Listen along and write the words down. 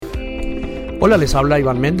Hola, les habla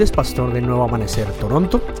Iván Méndez, pastor de Nuevo Amanecer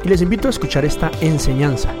Toronto, y les invito a escuchar esta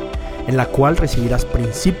enseñanza en la cual recibirás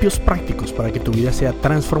principios prácticos para que tu vida sea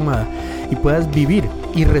transformada y puedas vivir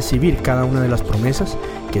y recibir cada una de las promesas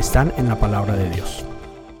que están en la palabra de Dios.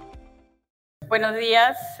 Buenos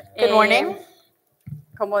días. Good morning.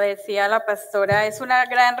 Como decía la pastora, es una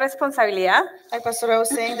gran responsabilidad, Like Pastor was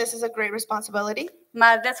saying, this is a great responsibility.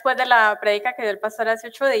 más después de la prédica que dio el pastor hace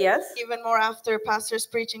 8 días, Even more after Pastor's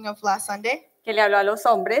preaching of last Sunday, que le habló a los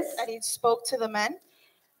hombres. that he spoke to the men.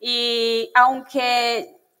 Y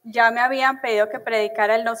aunque ya me habían pedido que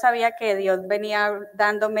predicara, él no sabía que Dios venía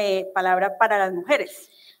dándome palabra para las mujeres.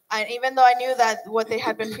 And even though I knew that what they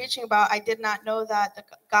had been preaching about, I did not know that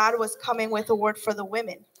God was coming with a word for the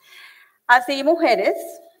women. Así, mujeres,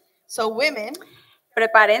 So women,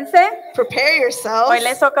 prepárense. prepare yourselves. Hoy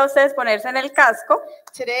les toca a ustedes ponerse en el casco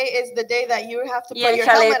Today is the day that you have to y put el your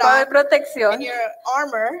helmet chaleco de on protección, and your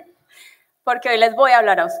armor, porque hoy les voy a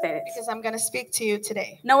hablar a ustedes. because I'm going to speak to you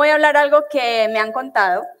today. No voy a hablar algo que me han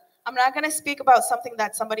contado, I'm not going to speak about something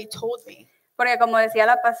that somebody told me, porque como decía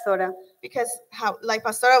la pastora, because like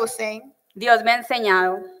Pastora was saying, Dios me ha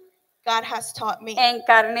enseñado God has taught me en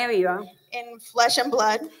carne viva in flesh and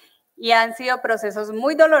blood. y han sido procesos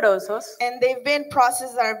muy dolorosos, And they've been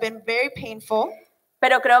processes that have been very painful,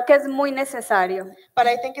 pero creo que es muy necesario but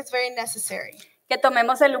I think it's very necessary que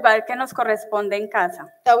tomemos el lugar que nos corresponde en casa.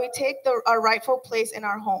 that we take our rightful place in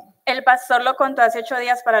our home. El pastor lo contó hace 8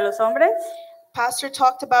 días para los hombres Pastor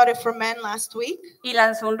talked about it for men last week, y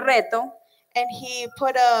lanzó un reto and he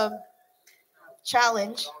put a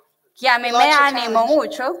challenge que a mí me Launch a animó challenge.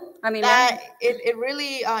 mucho, a mí me that it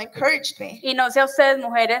really encouraged me. y no sé a ustedes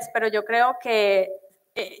mujeres, pero yo creo que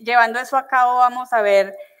llevando eso a cabo vamos a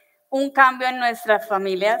ver un cambio en nuestras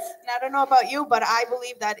familias. And I don't know about you, but I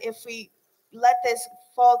believe that if we let this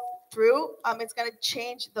fall through, it's going to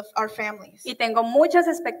change our families. Y tengo muchas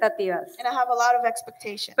expectativas. And I have a lot of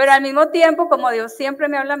expectations. Pero al mismo tiempo, como Dios siempre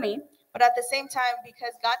me habla a mí, But at the same time,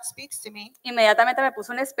 because God speaks to me, inmediatamente me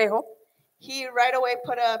puso un espejo he right away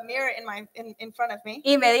put a mirror in front of me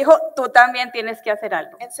y me dijo, tú también tienes que hacer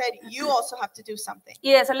algo. and said, you also have to do something.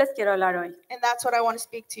 Y de eso les quiero hablar hoy. And that's what I want to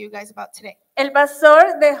speak to you guys about today. El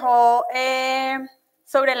pastor dejó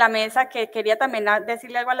sobre la mesa que quería también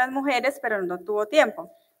decirle algo a las mujeres, pero no tuvo tiempo.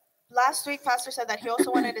 Last week, Pastor said that he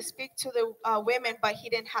also wanted to speak to the women, but he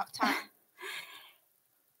didn't have time.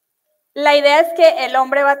 La idea es que el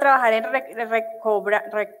hombre va a trabajar en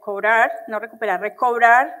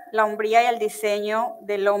recobrar la hombría y el diseño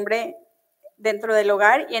del hombre dentro del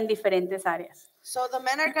hogar y en diferentes áreas. So the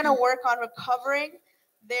men are going to work on recovering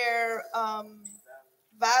their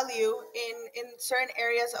value in certain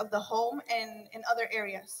areas of the home and in other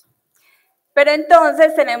areas. Pero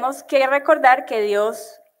entonces tenemos que recordar que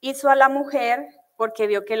Dios hizo a la mujer porque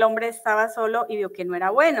vio que el hombre estaba solo y vio que no era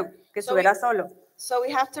bueno que estuviera solo. So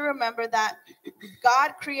we have to remember that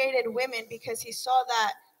God created women because he saw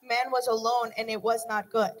that man was alone and it was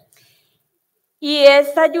not good. Y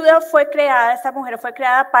esta mujer fue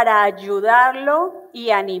creada para ayudarlo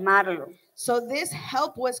y animarlo. So this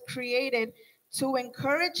help was created to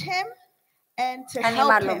encourage him and to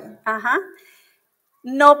help him. Ajá.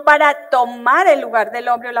 No para tomar el lugar del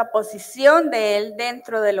hombre o la posición de él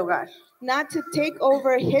dentro del hogar. Not to take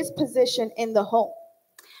over his position in the home.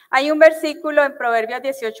 Hay un versículo en Proverbios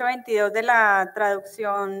 18:22 de la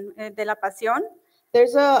traducción de la Pasión.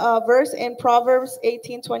 There's a verse in Proverbs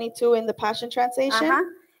 18:22 in the Passion Translation. Ajá.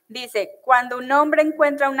 Dice, cuando un hombre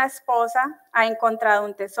encuentra una esposa, ha encontrado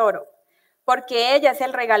un tesoro, porque ella es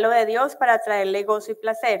el regalo de Dios para traerle gozo y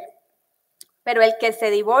placer. Pero el que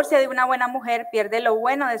se divorcia de una buena mujer pierde lo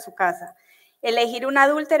bueno de su casa. Elegir una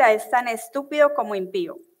adúltera es tan estúpido como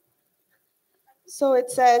impío. So it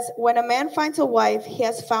says, when a man finds a wife, he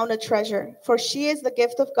has found a treasure, for she is the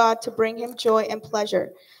gift of God to bring him joy and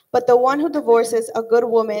pleasure. But the one who divorces a good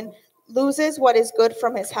woman loses what is good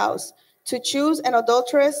from his house. To choose an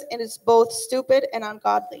adulteress is both stupid and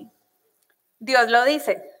ungodly. Dios lo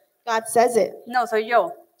dice, God says it. no soy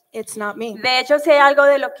yo. It's not me. De hecho, sé algo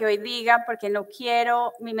de lo que hoy digan, porque no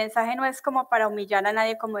quiero, mi mensaje no es como para humillar a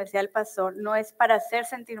nadie, como decía el pastor, no es para hacer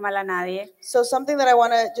sentir mal a nadie. So something that I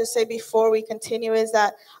want to just say before we continue is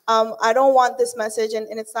that I don't want this message, and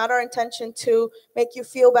it's not our intention to make you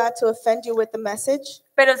feel bad, to offend you with the message,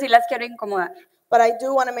 Pero sí las quiero incomodar. but I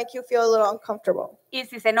do want to make you feel a little uncomfortable. Y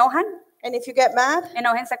si se enojan, And if you get mad,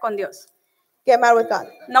 enójense con Dios, get mad with God,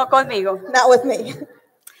 no conmigo. not with me.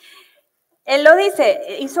 Él lo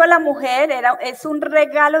dice, hizo a la mujer, es un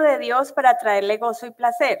regalo de Dios para traerle gozo y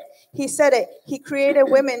placer. He said it. He created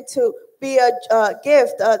women to be a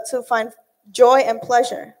gift, to find joy and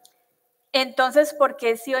pleasure. Entonces, ¿por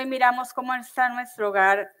qué si hoy miramos cómo está nuestro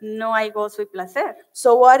hogar, no hay gozo y placer?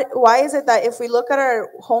 So why is it that if we look at our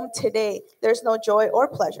home today, there's no joy or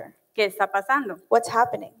pleasure? ¿Qué está pasando? What's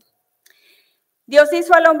happening? Dios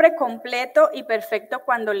hizo al hombre completo y perfecto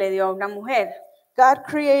cuando le dio a una mujer. God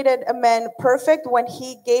created a man perfect when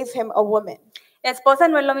he gave him a woman. Esposa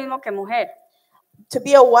no es lo mismo que mujer. To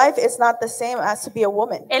be a wife is not the same as to be a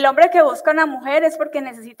woman. El hombre que busca una mujer es porque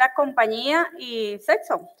necesita compañía y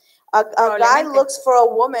sexo. A guy Probablemente. looks for a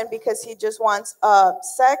woman because he just wants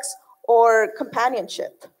sex or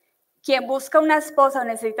companionship. Quien busca una esposa o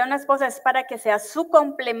necesita una esposa es para que sea su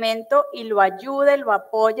complemento y lo ayude, lo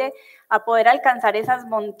apoye a poder alcanzar esas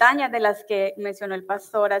montañas de las que mencionó el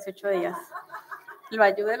pastor hace 8 días. Lo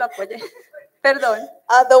ayude, lo apoye. Perdón.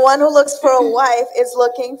 The one who looks for a wife is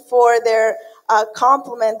looking for their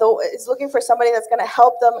complement, is looking for somebody that's going to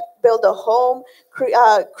help them build a home,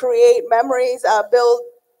 create memories, build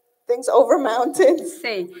things over mountains.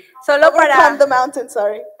 Sí. Solo Overcome the mountain,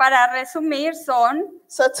 sorry. para resumir son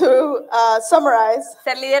So to summarize,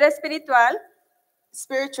 ser líder espiritual,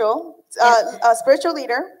 spiritual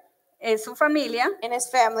leader es su familia, in his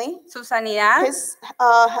family, su sanidad, his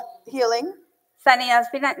healing,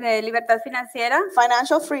 libertad financiera,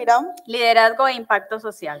 financial freedom, liderazgo e impacto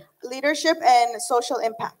social. leadership, and social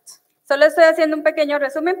impact. Solo estoy haciendo un pequeño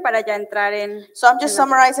resumen para ya entrar en... So I'm just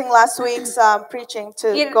summarizing last week's preaching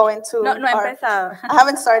to Y go into no he our... empezado. I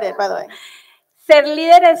haven't started, by the way. Ser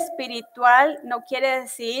líder espiritual no quiere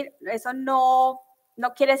decir, eso no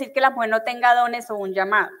quiere decir que la mujer no tenga dones o un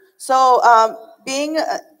llamado. So being,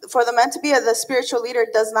 for the man to be the spiritual leader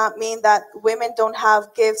does not mean that women don't have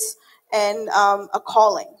gifts and a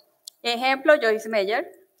calling. Ejemplo, Joyce Meyer.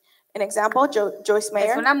 An example, Joyce Es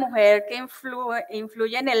Meyer. una mujer que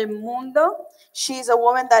influye en el mundo, She's a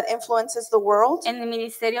woman that influences the world en el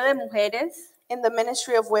ministerio de mujeres, in the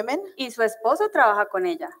ministry of women, y su esposo trabaja con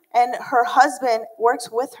ella. and her husband works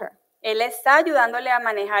with her. Él está ayudándole a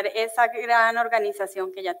manejar esa gran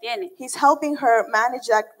organización que ella tiene, He's helping her manage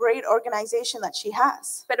that great organization that she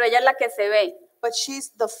has. pero ella es la que se ve. But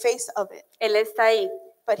she's the face of it, Él está ahí.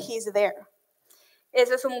 but he's there.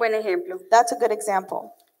 Eso es un buen ejemplo. That's a good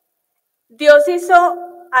example. Dios hizo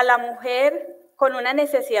a la mujer con una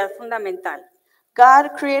necesidad fundamental: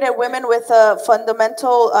 God created women with a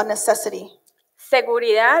fundamental necessity,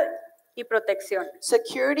 seguridad y protección.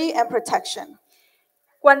 security and protection.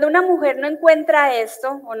 Cuando una mujer no encuentra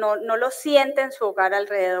esto o no lo siente en su hogar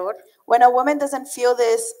alrededor, When a woman doesn't feel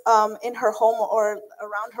this in her home or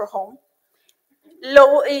around her home,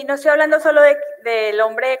 y no estoy hablando solo del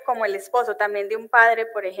hombre como el esposo, también de un padre,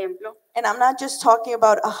 por ejemplo. and I'm not just talking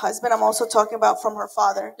about a husband, I'm also talking about from her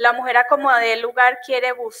father. La mujer a como de lugar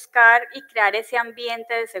quiere buscar y crear ese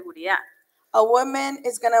ambiente de seguridad. A woman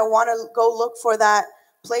is going to want to go look for that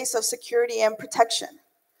place of security and protection.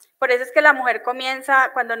 Por eso es que la mujer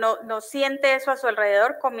comienza, cuando no siente eso a su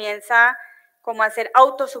alrededor, comienza como a ser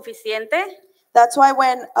autosuficiente. That's why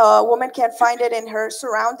when a woman can't find it in her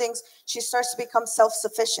surroundings, she starts to become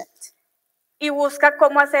self-sufficient. Y busca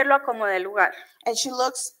cómo hacerlo a como de lugar. And she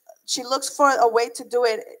looks for a way to do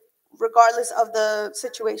it regardless of the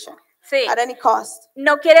situation, Sí, at any cost.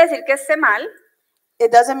 no quiere decir que esté mal,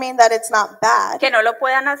 It doesn't mean that it's not bad, que no lo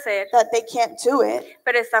puedan hacer, that they can't do it,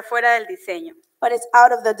 pero está fuera del diseño. but it's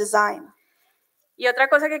out of the design. Y otra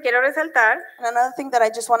cosa que quiero resaltar, And another thing that I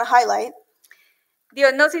just want to highlight,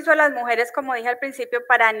 Dios nos hizo a las mujeres, como dije al principio,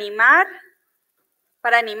 para animar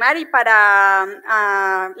y para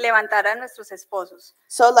levantar a nuestros esposos.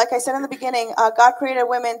 so like I said in the beginning, God created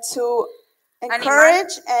women to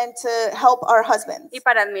encourage and to help our husbands Y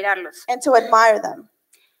para admirarlos. and to admire them.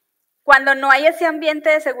 Cuando no hay ese ambiente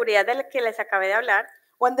de seguridad del que les acabé de hablar,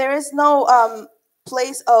 When there is no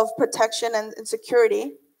place of protection and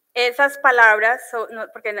security, esas palabras,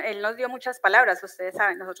 porque Él nos dio muchas palabras, ustedes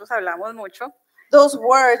saben, nosotros hablamos mucho, those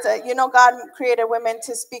words, God created women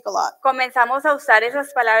to speak a lot. comenzamos a usar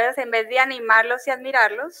esas palabras en vez de animarlos y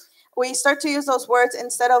admirarlos, We start to use those words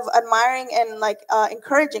instead of admiring and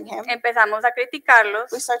encouraging him. empezamos a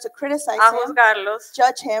criticarlos, We start to criticize a him, juzgarlos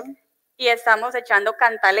judge him, y estamos echando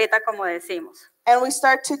cantaleta, como decimos. and we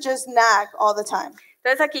start to just nag all the time.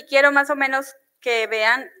 Entonces aquí quiero más o menos que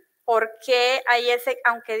vean por qué hay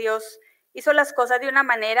aunque Dios hizo las cosas de una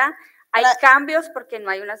manera, hay cambios porque no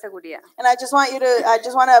hay una seguridad. And I just want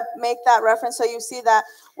to make that reference so you see that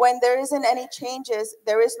when there isn't any changes,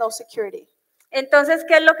 there is no security. Entonces,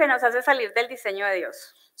 ¿qué es lo que nos hace salir del diseño de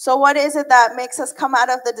Dios? So what is it that makes us come out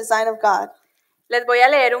of the design of God? Les voy a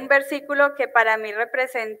leer un versículo que para mí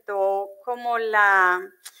representó como la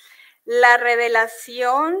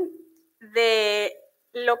revelación de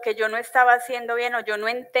lo que yo no estaba haciendo bien o yo no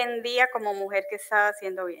entendía como mujer que estaba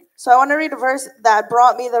haciendo bien. So I want to read a verse that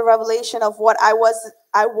brought me the revelation of what I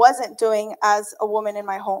wasn't doing as a woman in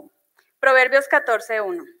my home. Proverbios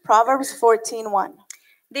 14:1. Proverbs 14:1.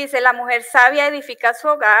 Dice, la mujer sabia edifica su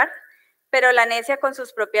hogar, pero la necia con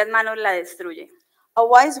sus propias manos la destruye. A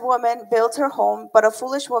wise woman builds her home, but a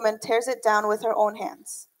foolish woman tears it down with her own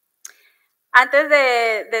hands. Antes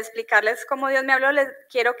de explicarles cómo Dios me habló, les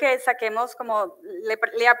quiero que saquemos, como le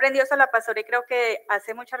he aprendido eso a la pastora y creo que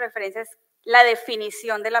hace muchas referencias, la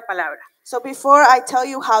definición de la palabra. So before I tell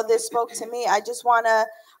you how this spoke to me, I just want to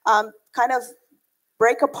kind of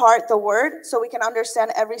break apart the word so we can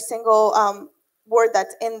understand every single word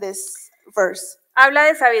that's in this verse. Habla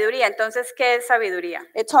de sabiduría, entonces, ¿qué es sabiduría?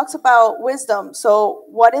 It talks about wisdom. So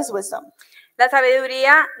what is wisdom? La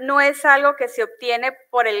sabiduría no es algo que se obtiene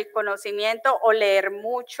por el conocimiento o leer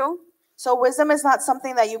mucho. So wisdom is not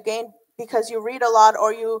something that you gain because you read a lot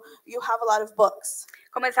or you have a lot of books.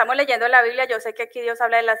 Comenzamos leyendo la Biblia, yo sé que aquí Dios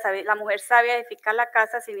habla de la mujer sabia, edificar la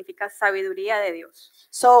casa significa sabiduría de Dios.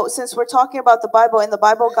 So since we're talking about the Bible, in the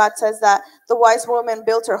Bible God says that the wise woman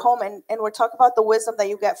built her home, and we're talking about the wisdom that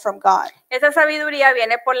you get from God. Esa sabiduría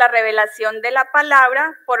viene por la revelación de la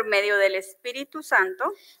palabra por medio del Espíritu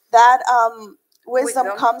Santo. That wisdom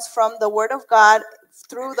Wisdom. comes from the Word of God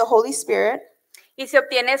through the Holy Spirit, Y se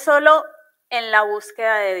obtiene solo en la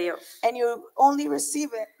búsqueda de Dios. and you only receive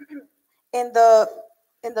it in the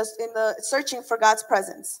searching for God's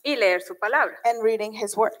presence Y leer su palabra. and reading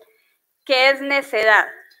His Word. ¿Qué es necedad?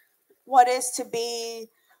 What is to be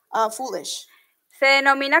foolish? Se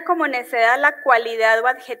denomina como necedad la cualidad o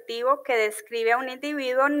adjetivo que describe a un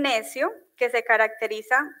individuo necio que se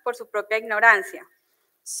caracteriza por su propia ignorancia.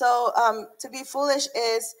 So to be foolish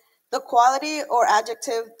is the quality or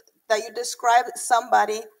adjective that you describe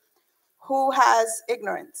somebody who has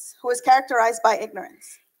ignorance, who is characterized by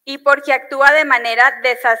ignorance. Y porque actúa de manera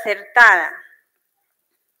desacertada.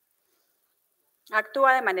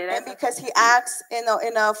 Actúa de manera And because he acts in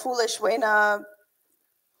a foolish way, in a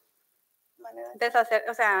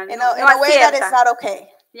o sea, in no a way that is acierta. not okay.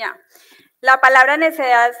 Ya. La palabra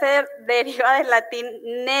necedad se deriva del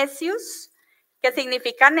latín necius, que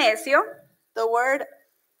significa necio, The word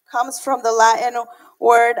comes from the Latin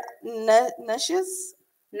word necius,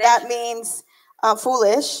 that means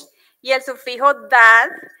foolish, y el sufijo dad,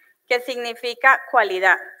 que significa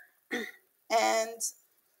cualidad. and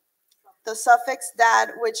the suffix dad,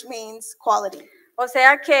 which means quality. O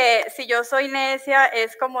sea que si yo soy necia,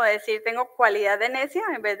 es como decir tengo cualidad de necia,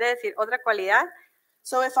 en vez de decir otra cualidad.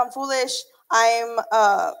 So if I'm foolish, I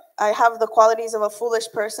have the qualities of a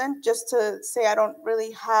foolish person, just to say I don't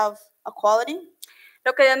really have a quality.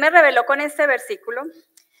 Lo que Dios me reveló con este versículo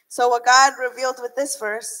So what God revealed with this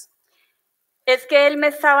verse es que Él me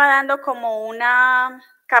estaba dando como una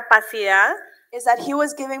capacidad is that He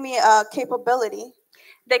was giving me a capability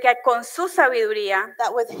de que con su sabiduría,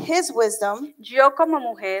 that with His wisdom, yo como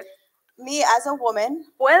mujer me as a woman,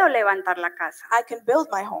 puedo levantar la casa, I can build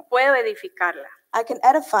my home. puedo edificarla. I can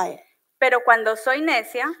edify it. Pero cuando soy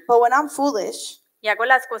necia But when I'm foolish y hago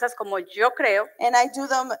las cosas como yo creo, and I do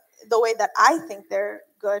them the way that I think they're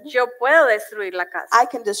good, yo puedo destruir la casa. I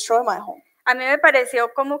can destroy my home. A mí me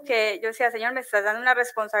pareció como que yo decía, Señor, me estás dando una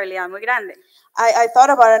responsabilidad muy grande. I thought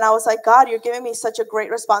about it and I was like, God, you're giving me such a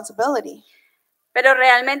great responsibility. Pero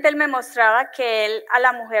realmente Él me mostraba que Él a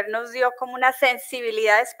la mujer nos dio como una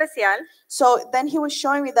sensibilidad especial So then He was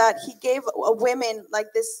showing me that He gave women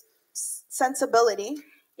like this sensibility,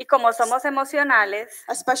 y como somos emocionales,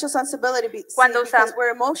 a special sensibility Cuando because usam- we're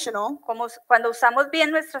emotional. cuando usamos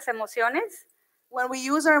bien nuestras emociones, When we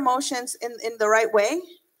use our emotions in the right way,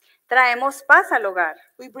 traemos paz al hogar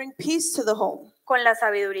we bring peace to the home con la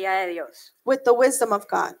sabiduría de Dios. with the wisdom of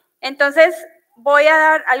God. Entonces, voy a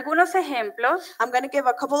dar algunos ejemplos. I'm going to give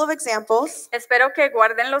a couple of examples. Espero que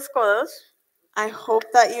guarden los codos I hope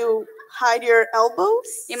that you hide your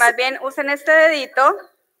elbows. y más bien usen este dedito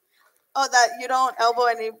Oh, that you don't elbow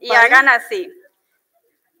anybody. y hagan así.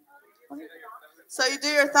 So you do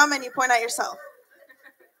your thumb and you point at yourself.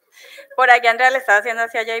 Por aquí Andrea le estaba haciendo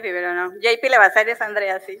así a JP, pero no. JP le va a hacer esa a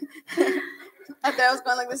Andrea así. And then I was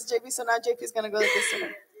going like this, JP, so now JP is going to go like this to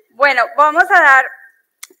her. Bueno,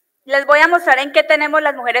 les voy a mostrar en qué tenemos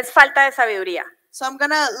las mujeres falta de sabiduría. So I'm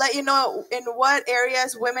going to let you know in what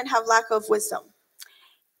areas women have lack of wisdom.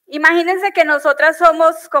 Imagínense que nosotras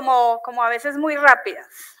somos como a veces muy rápidas.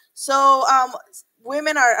 So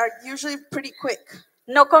women are usually pretty quick.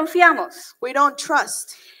 No confiamos. We don't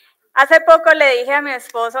trust. Hace poco le dije a mi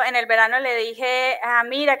esposo, en el verano le dije,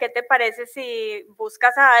 mira, ¿qué te parece si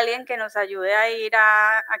buscas a alguien que nos ayude a ir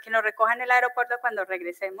a que nos recoja en el aeropuerto cuando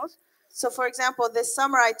regresemos? So, for example, this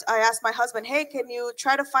summer I asked my husband, hey, can you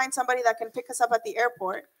try to find somebody that can pick us up at the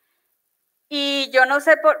airport? Y yo no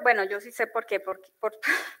sé bueno, yo sí sé por qué,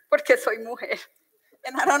 porque soy mujer.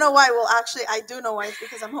 And I don't know why. Well, actually, I do know why. It's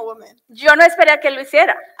because I'm a woman. Yo no esperé a que lo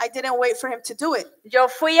hiciera. I didn't wait for him to do it. Yo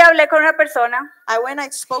fui y hablé con una persona I went, I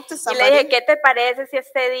spoke to y le dije, somebody, ¿qué te parece si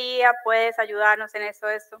este día puedes ayudarnos en esto?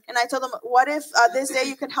 and I told him, what if this day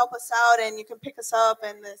you can help us out and you can pick us up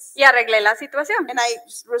and this? Y arreglé la situación. And I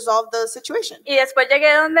resolved the situation. Y después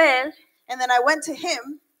llegué donde él, And then I went to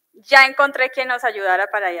him. ya encontré quien nos ayudara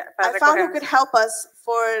para I found who recogernos. could help us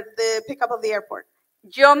for the pickup of the airport.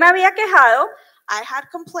 Yo me había quejado I had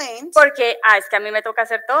complained. porque, es que a mí me toca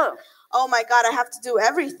hacer todo. Oh my God, I have to do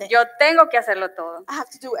everything. Yo tengo que hacerlo todo. I have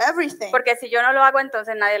to do everything. Porque si yo no lo hago,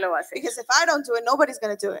 entonces nadie lo va a hacer. Because if I don't do it, nobody's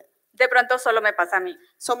going to do it. De pronto solo me pasa a mí.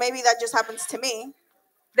 So maybe that just happens to me.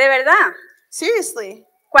 De verdad, Seriously.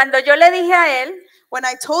 cuando yo le dije a él, When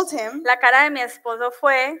I told him, la cara de mi esposo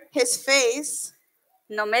fue, his face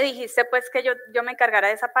 ¿no me dijiste pues que yo me encargara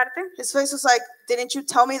de esa parte? was like, didn't you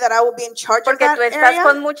tell me that I will be in charge of Porque that tú estás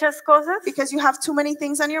con area? muchas cosas. Because you have too many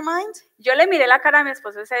things on your mind? Yo le miré la cara a mi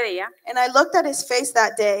esposo ese día And I looked at his face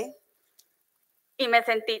that day y me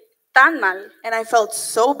sentí tan mal. and I felt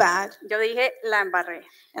so bad. Yo dije, la embarré.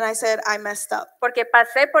 And I said, I messed up. Porque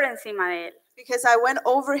pasé por encima de él. Because I went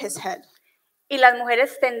over his head. Y las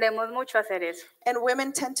mujeres tendemos mucho a hacer eso. And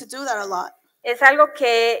women tend to do that a lot. Es algo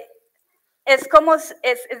que es como,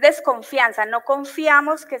 es desconfianza. No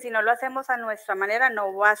confiamos que si no lo hacemos a nuestra manera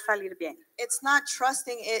no va a salir bien. It's not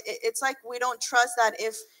trusting. It's like we don't trust that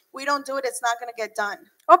if we don't do it, it's not going to get done.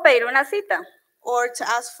 O pedir una cita. Or to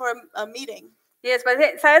ask for a meeting. Y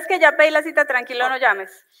después, ¿sabes que ya pedí la cita? Tranquilo, no llames.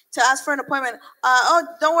 To ask for an appointment. Oh,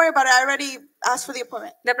 don't worry about it. I already asked for the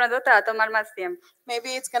appointment. De pronto te va a tomar más tiempo.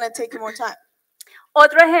 Maybe it's going to take you more time.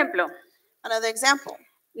 Otro ejemplo, Another example.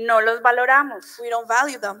 no los valoramos. We don't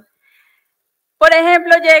value them. Por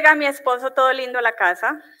ejemplo, llega mi esposo todo lindo a la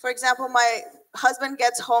casa For example, my husband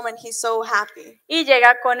gets home and he's so happy. y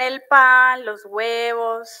llega con el pan, los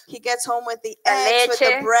huevos, He gets home with the La eggs, with the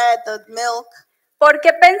leche. bread, the milk,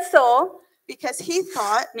 porque pensó, because he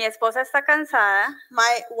thought, mi esposa está cansada,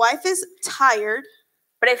 my wife is tired.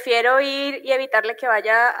 prefiero ir y evitarle que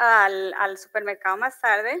vaya al supermercado más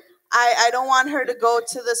tarde I don't want her to go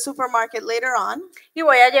to the supermarket later on. y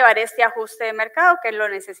voy a llevar este ajuste de mercado que lo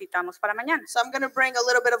necesitamos para mañana. So I'm going to bring a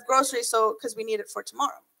little bit of groceries because we need it for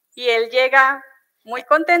tomorrow. Y él llega muy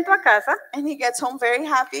contento a casa And he gets home very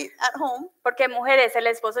happy at home porque mujeres, el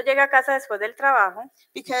esposo llega a casa después del trabajo,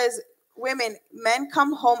 because men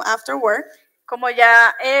come home after work como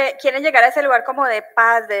ya quieren llegar a ese lugar como de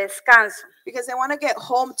paz, de descanso. because they want to get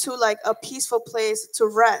home to like a peaceful place to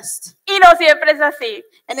rest. Y no siempre es así.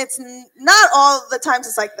 And it's not all the times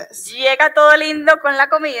it's like this. Llega todo lindo con la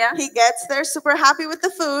comida. He gets there super happy with the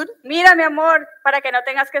food. Mira, mi amor, para que no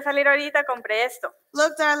tengas que salir ahorita, compré esto.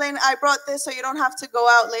 Look, darling, I brought this so you don't have to go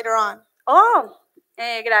out later on. Oh,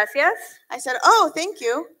 gracias. I said, oh, thank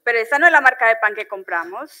you. Pero esa no es la marca de pan que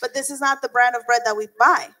compramos. But this is not the brand of bread that we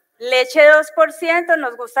buy. Leche 2%,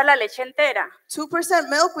 nos gusta la leche entera. 2%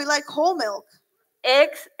 milk, we like whole milk.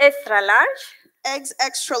 Eggs extra large. Eggs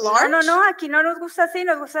extra large. No, aquí no nos gusta así,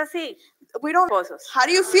 nos gusta así. We don't. Esposos. How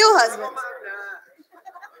do you feel, husband?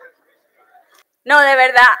 No, de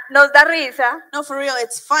verdad, nos da risa. No, for real,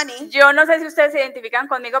 it's funny. Yo no sé si ustedes se identifican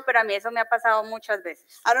conmigo, pero a mí eso me ha pasado muchas veces.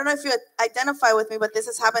 I don't know if you identify with me, but this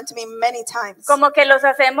has happened to me many times. Como que los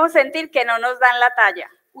hacemos sentir que no nos dan la talla.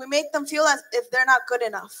 We make them feel as if they're not good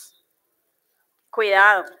enough.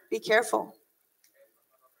 Cuidado. Be careful.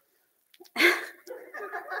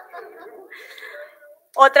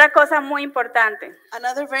 Otra cosa muy importante,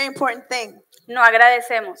 Another very important thing, no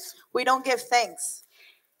agradecemos. we don't give thanks.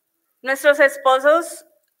 Nuestros esposos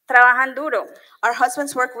trabajan duro. Our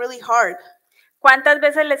husbands work really hard. ¿Cuántas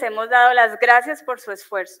veces les hemos dado las gracias por su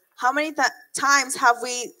esfuerzo? How many times have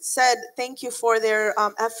we said thank you for their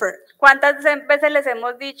effort? ¿Cuántas veces les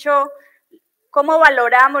hemos dicho cómo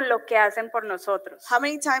valoramos lo que hacen por nosotros? How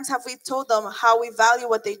many times have we told them how we value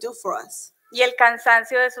what they do for us? Y el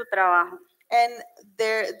cansancio de su trabajo. And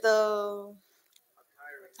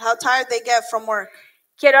how tired they get from work.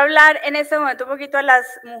 Quiero hablar en este momento un poquito a las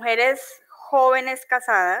mujeres jóvenes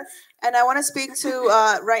casadas, And I want to speak to,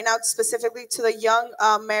 right now, specifically to the young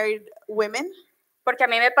married women, porque a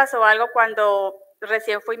mí me pasó algo cuando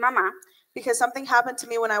recién fui mamá because something happened to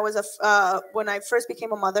me when I first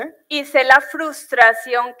became a mother. y sé la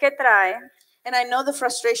frustración que trae And I know the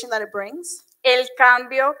frustration that it brings el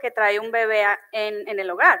cambio que trae un bebé en el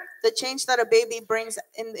hogar. the change that a baby brings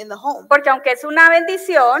in the home. Porque aunque es una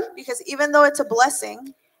bendición, Because even though it's a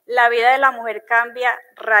blessing, la vida de la mujer cambia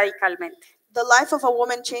radicalmente. the life of a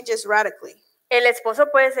woman changes radically. El esposo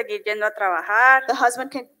puede seguir yendo a trabajar, The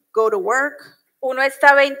husband can go to work, uno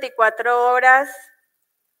está 24 horas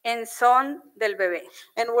en son del bebé.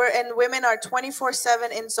 and women are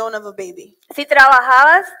 24/7 in zone of a baby. Si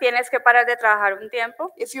trabajabas, tienes que parar de trabajar un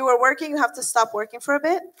tiempo. If you were working, you have to stop working for a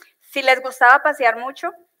bit. Si les gustaba pasear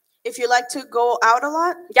mucho, If you like to go out a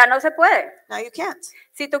lot, ya no se puede. now you can't.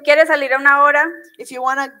 Si tú quieres salir a una hora, If you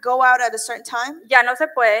want to go out at a certain time, ya no se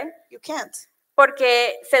puede you can't.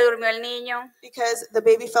 porque se durmió el niño, Because the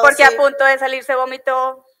baby fell porque a asleep, punto de salir se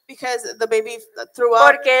vomitó, because the baby threw up,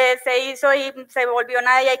 porque se hizo y se volvió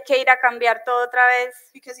nada y hay que ir a cambiar todo otra vez.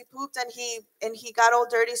 because he pooped and he got all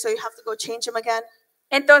dirty, so you have to go change him again.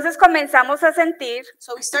 Entonces comenzamos a sentir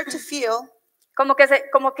So we start to feel como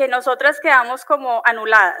que nosotras quedamos como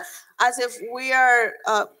anuladas, as if we are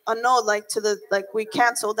annulled, like we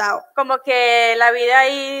canceled out, como que la vida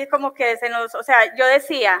ahí como que se nos, o sea, yo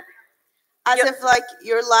decía, as Yo- if like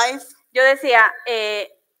your life.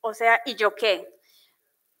 o sea, ¿y yo qué?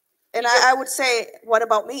 And yo- I would say, what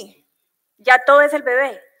about me? Ya todo es el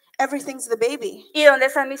bebé. Everything's the baby. ¿Y dónde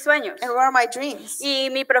están mis sueños? And where are my dreams? Y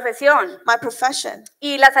mi profesión, My profession,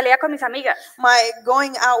 y la salida con mis amigas. my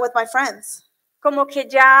going out with my friends. Como que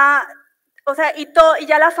ya, o sea, y todo, y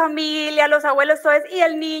ya la familia, los abuelos, todo es, y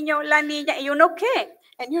el niño, la niña, ¿y uno qué?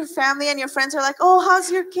 And your family and your friends are like, oh, how's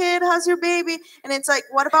your kid? How's your baby? And it's like,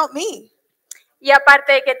 what about me? Y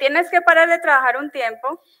aparte de que tienes que parar de trabajar un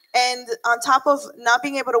tiempo, And on top of not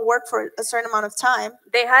being able to work for a certain amount of time,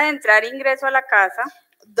 deja de entrar ingreso a la casa,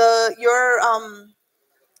 your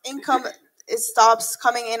income stops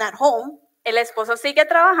coming in at home. el esposo sigue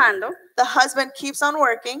trabajando, The husband keeps on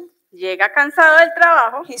working. llega cansado del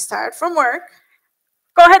trabajo, He's tired from work.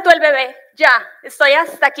 coge tú el bebé, ya, estoy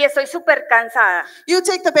hasta aquí, estoy súper cansada. You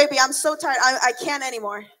take the baby. I'm so tired. I can't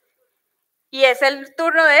anymore. Y es el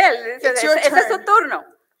turno de él, It's your ese es su turn. turno.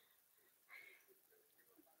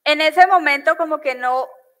 En ese momento como que no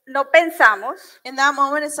pensamos In that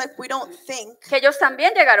moment, it's like we don't think que ellos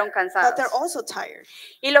también llegaron that cansados. they're also tired.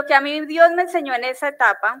 Y lo que a mí Dios me enseñó en esa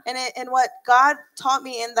etapa, And what God taught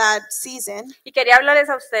me in that season, y quería hablarles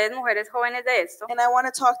a ustedes, mujeres jóvenes, de esto, and I want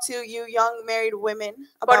to talk to you young married women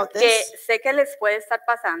about porque this, sé que les puede estar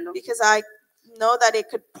pasando, because I know that it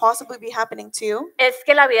could possibly be happening to you, es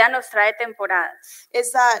que la vida nos trae temporadas.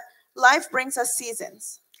 is that life brings us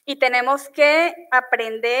seasons. Y tenemos que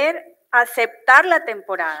aprender a aceptar la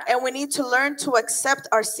temporada. And we need to learn to accept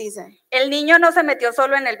our season. El niño no se metió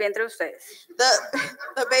solo en el vientre de ustedes.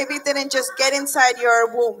 The baby didn't just get inside your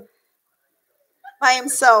womb by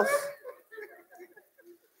himself.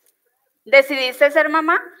 ¿Decidiste ser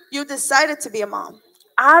mamá? You decided to be a mom.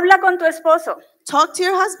 Habla con tu esposo. Talk to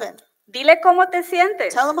your husband. Dile cómo te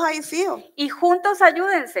sientes. Tell him how you feel. Y juntos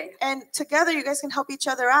ayúdense. And together you guys can help each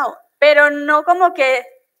other out. Pero no como que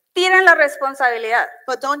tiren la responsabilidad.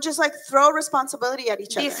 But don't just like throw responsibility at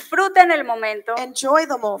each other. Disfruten el momento. Enjoy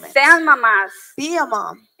the moment. Sean mamás. Be a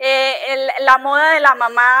mom. La moda de la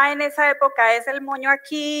mamá en esa época es el moño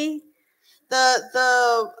aquí. The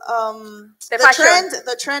fashion.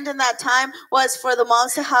 trend in that time was for the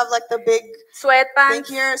moms to have like the big Sweatpants,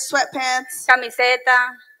 hair, sweatpants,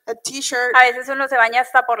 camiseta. a t-shirt. A veces uno se baña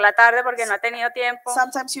hasta por la tarde porque no ha tenido tiempo.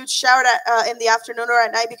 Sometimes you'd shower in the afternoon or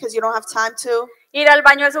at night because you don't have time to. Ir al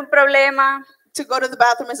baño es un problema. To go to the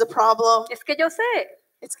bathroom is a problem. Es que yo sé,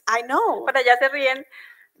 I know. para allá se ríen.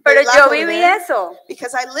 Pero laugh yo over viví there. eso.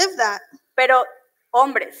 Because I live that. Pero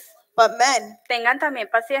hombres, But men tengan también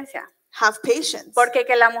paciencia. have patience. Porque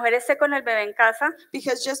que la mujer esté con el bebé en casa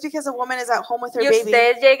Because just because a woman is at home with her y baby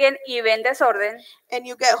ustedes lleguen y ven desorden, and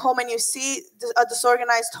you get home and you see a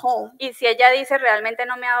disorganized home, y si ella dice realmente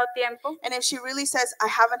no me ha dado tiempo, and if she really says, I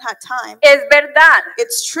haven't had time, es verdad,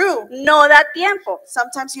 it's true. no da tiempo.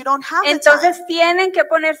 Sometimes you don't have the time. Entonces tienen que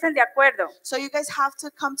ponerse de acuerdo So you guys have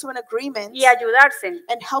to come to an agreement y ayudarse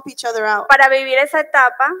and help each other out para vivir esa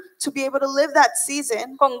etapa to be able to live that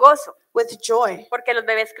season con gozo, with joy. porque los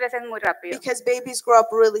bebés crecen muy rápido. Because babies grow up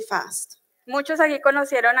really fast. Muchos aquí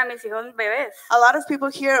conocieron a mis hijos bebés. A lot of people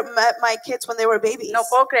here met my kids when they were babies. No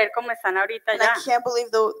puedo creer cómo están ahorita And ya. I can't believe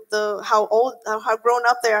how grown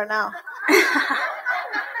up they are now.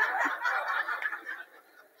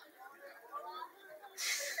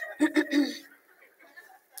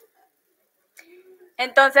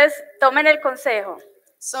 Entonces, tomen el consejo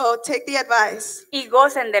So take the advice y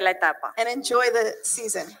gocen de la etapa. and enjoy the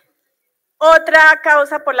season. Otra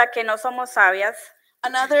causa por la que no somos sabias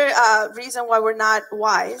Another reason why we're not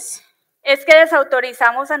wise es que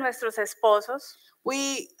desautorizamos a nuestros esposos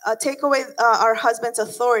We take away our husband's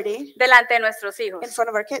authority delante de nuestros in hijos. front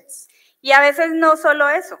of our kids. Y a veces no solo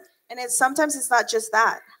eso, And sometimes it's not just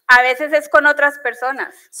that. a veces es con otras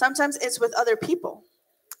personas, Sometimes it's with other people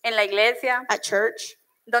en la iglesia, at church,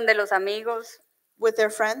 donde los amigos, with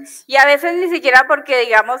their friends. y a veces ni siquiera porque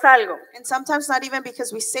digamos algo, And sometimes not even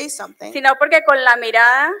because we say something, sino porque con la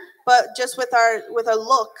mirada but just with our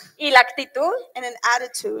look y la actitud and an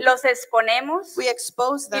attitude, los exponemos we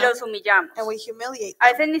expose y them los humillamos. and we humiliate A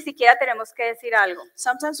them. veces ni siquiera tenemos que decir algo.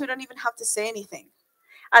 Sometimes we don't even have to say anything.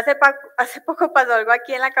 Hace poco pasó algo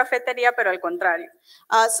aquí en la cafetería, pero al contrario.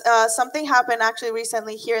 Something happened actually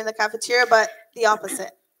recently here in the cafeteria, but the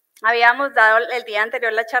opposite. Habíamos dado el día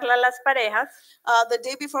anterior la charla a las parejas The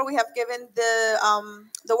day before, we have given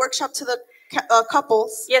the workshop to the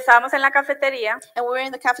couples, y estábamos en la cafetería and we were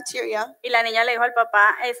in the cafeteria. y la niña le dijo al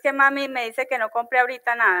papá, es que mami me dice que no compre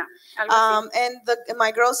ahorita nada. Algo así, And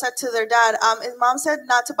my girl said to their dad, his mom said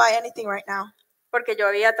not to buy anything right now porque yo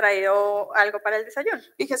había traído algo para el desayuno.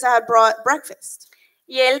 because I had brought breakfast.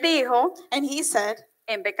 Y él dijo And he said,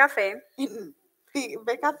 en Becafé, in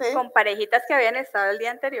Big Cafe, con parejitas que habían estado el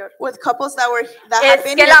día anterior, with couples that had es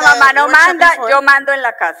been que here la the mamá no workshop manda, before. yo mando en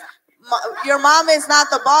la casa. Your mom is not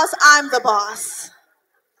the boss, I'm the boss.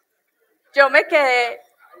 Yo me quedé,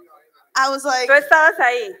 I was like, tú estabas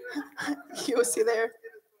ahí. you was he there?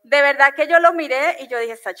 De verdad que yo lo miré y yo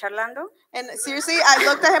dije, ¿está charlando? And seriously, I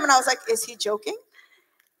looked at him and I was like, is he joking?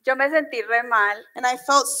 Yo me sentí re mal And I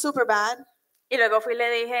felt super bad. y luego fui y le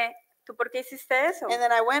dije, ¿tú por qué hiciste eso? And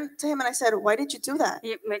then I went to him and I said, why did you do that?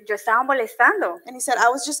 Y yo estaba molestando. And he said, I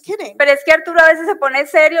was just kidding. Pero es que Arturo a veces se pone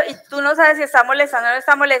serio y tú no sabes si está molestando o no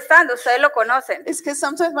está molestando. Ustedes lo conocen. It's because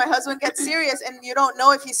sometimes my husband gets serious and you don't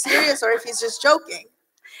know if he's serious or if he's just joking.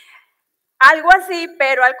 Algo así,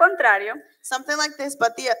 pero al contrario, Something like this,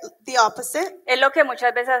 but the opposite es lo que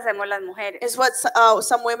muchas veces hacemos las mujeres. is what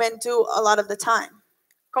some women do a lot of the time.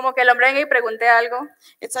 Como que el hombre venga y pregunte algo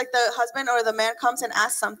It's like the husband or the man comes and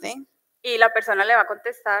asks something, y la persona le va a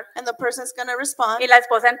contestar. and the person's going to respond, Y la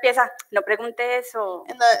esposa empieza, no pregunte eso.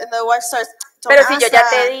 and the wife starts, don't Pero si ask yo ya that.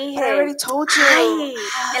 te But I dije, already told you. ay,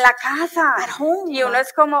 en la casa. At home. Y uno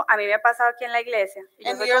es como, a mí me ha pasado aquí en la iglesia. Y yo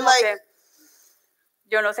And soy you're como like, que,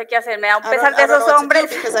 yo no sé qué hacer. Me da un I pesar don't, de I don't esos know what to do hombres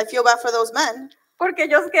because I feel bad for those men porque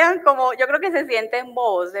ellos quedan como, yo creo que se sienten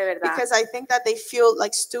bobos, de verdad. because I think that they feel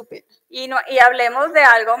like stupid. Y hablemos de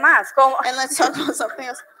algo más. Como, And let's talk about something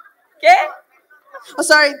else. ¿qué? Oh,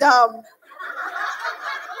 sorry, dumb.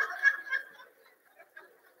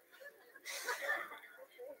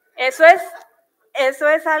 Eso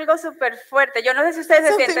es algo súper fuerte. Yo no sé si ustedes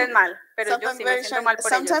se sienten mal, pero yo sí me siento mal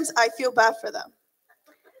por ellos. Sometimes I feel bad for them.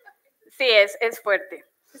 Sí, es fuerte.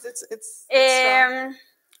 'Cause it's strong.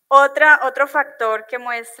 Otro factor que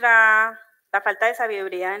muestra la falta de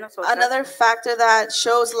sabiduría de nosotros Another factor that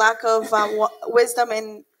shows lack of wisdom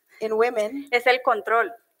in women es el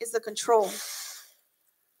control. is the control.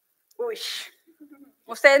 Uy.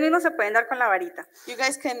 Ustedes mismos se pueden dar con la varita. You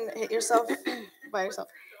guys can hit yourself by yourself,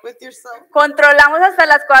 with yourself. Controlamos hasta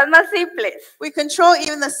las cosas más simples. We control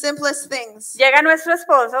even the simplest things. Llega nuestro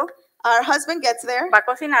esposo, Our husband gets there. va a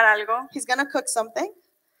cocinar algo. He's going to cook something.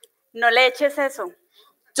 No le eches eso.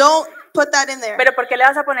 Don't put that in there. ¿Pero por qué le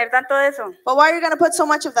vas a poner tanto de eso? But why are you going to put so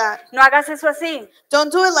much of that? No hagas eso así.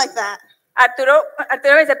 Don't do it like that. Arturo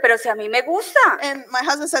me dice, pero si a mí me gusta, And my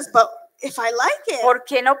husband says, but if I like it, ¿por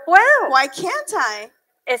qué no puedo? why can't I?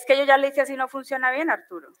 Es que yo ya le hice así, no funciona bien,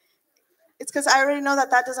 Arturo. It's because I already know that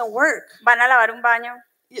doesn't work. Van a lavar un baño.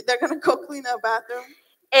 They're going to go clean a bathroom.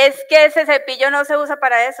 Es que ese cepillo no se usa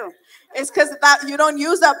para eso. It's because you don't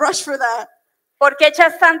use that brush for that. ¿Por qué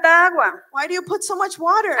echas tanta agua? Why do you put so much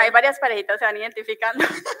water? Hay varias parejitas se van identificando.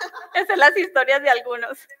 Esas son las historias de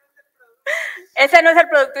algunos. Ese no es el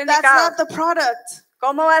producto That's indicado. not the product.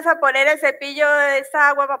 ¿Cómo vas a poner el cepillo de esta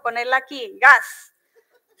agua para ponerla aquí? Gas.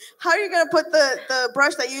 How are you going to put the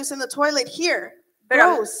brush that you use in the toilet here?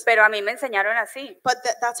 Pero, Gross. pero a mí me enseñaron así. But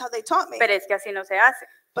that's how they taught me. Pero es que así no se hace.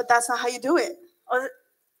 But that's not how you do it.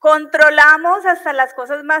 Controlamos hasta las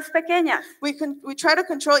cosas más pequeñas. We try to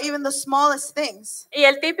control even the smallest things. Y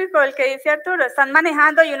el típico, el que dice Arturo, están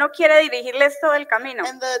manejando y uno quiere dirigirles todo el camino.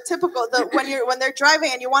 And the typical, when they're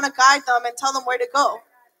driving and you want to guide them and tell them where to go.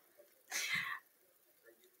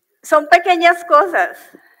 Son pequeñas cosas,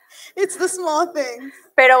 It's the small things,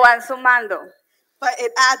 pero van sumando. but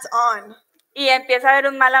it adds on. Y empieza a haber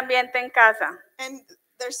un mal ambiente en casa. And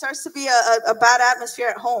there starts to be a bad atmosphere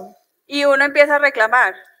at home. Y uno empieza a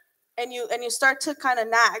reclamar. and you start to kind of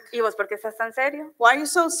nag. ¿Y vos por qué estás tan serio? Why are you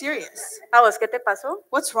so serious? ¿A vos qué te pasó?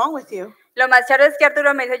 What's wrong with you? Lo más caro es que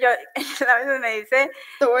Arturo me dice, a veces me dice,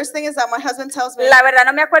 The worst thing is that my husband tells me, la verdad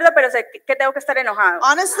no me acuerdo, pero sé que tengo que estar enojado.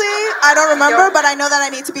 honestly, I don't remember, but I know that I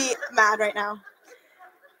need to be mad right now.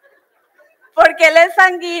 Porque él es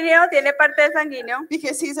sanguíneo, tiene parte de sanguíneo,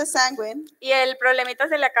 Because he's a sanguine. y el problemita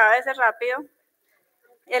se le acaba de hacer rápido.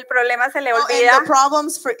 El problema se le Oh, olvida. and the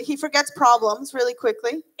problems, he forgets problems really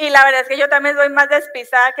quickly. Y la verdad es que yo también soy más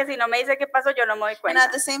despistada, que si no me dice qué pasó, yo no me doy And cuenta.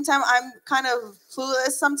 at the same time, I'm kind of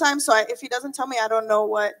clueless sometimes. So if he doesn't tell me, I don't know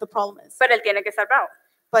what the problem is. Pero él tiene que estar bravo.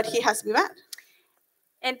 But he has to be mad.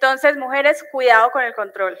 Entonces, mujeres, cuidado con el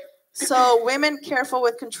control. So women, careful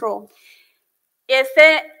with control. Y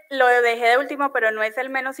lo dejé de último, pero no es el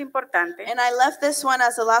menos importante. And I left this one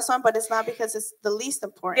as the last one, but it's not because it's the least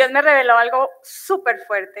important. Dios me reveló algo súper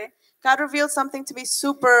fuerte, God revealed something to be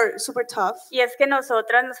super, super tough. y es que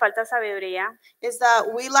nosotras nos falta sabiduría, Is that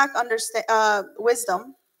we lack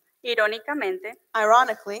wisdom, irónicamente,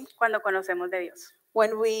 ironically, cuando conocemos de Dios.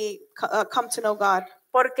 when we come to know God.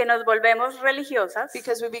 Porque nos volvemos religiosas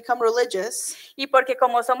Because we become religious. y porque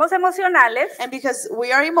como somos emocionales, And because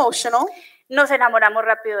we are emotional, nos enamoramos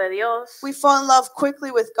rápido de Dios, we fall in love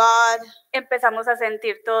quickly with God. empezamos a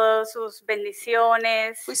sentir todas sus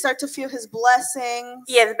bendiciones, We start to feel his blessings.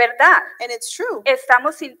 y es verdad, And it's true.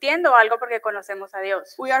 estamos sintiendo algo porque conocemos a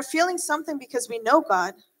Dios. We are feeling something because we know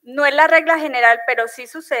God. No es la regla general, pero sí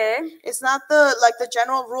sucede It's not the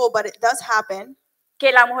general rule, but it does happen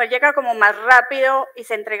que la mujer llega como más rápido y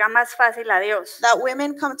se entrega más fácil a Dios. that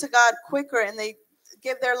women come to God quicker and they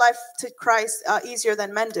give their life to Christ easier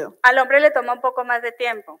than men do. Al hombre le toma un poco más de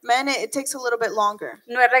tiempo. Men, it takes a little bit longer.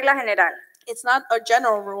 No es regla general. It's not a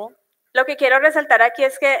general rule. Lo que quiero resaltar aquí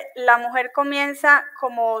es que la mujer comienza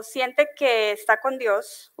como siente que está con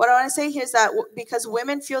Dios, What I want to say here is that because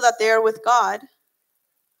women feel that they are with God,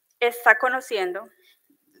 está conociendo,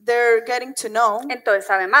 they're getting to know, entonces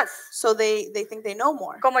sabe más. so they think they know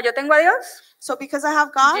more. Como yo tengo a Dios, So because I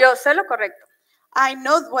have God, yo sé lo correcto, I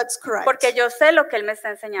know what's correct. porque yo sé lo que Él me está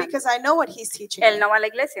enseñando. Because I know what he's teaching Él me. no va a la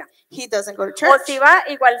iglesia. He doesn't go to O church. si va,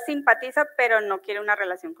 igual simpatiza, pero no quiere una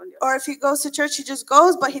relación con Dios. Or if he goes to church, he just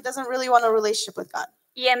goes, but he doesn't really want a relationship with God.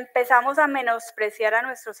 Y empezamos a menospreciar a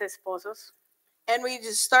nuestros esposos And we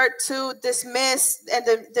just start to dismiss and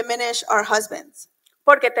diminish our husbands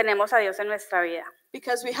porque tenemos a Dios en nuestra vida.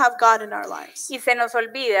 because we have God in our lives. Y se nos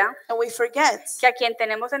olvida And we forget que a quien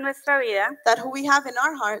tenemos en nuestra vida that who we have in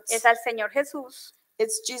our hearts, es al Señor Jesús,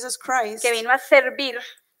 it's Jesus Christ que vino a servir,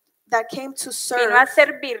 that came to vino a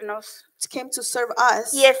serve, servirnos. came to serve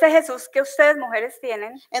us. Y ese Jesús que ustedes mujeres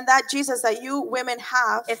tienen And that Jesus that you women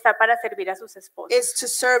have está para servir a sus esposos, is to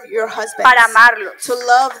serve your husbands, para amarlos, to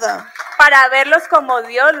love them, para verlos como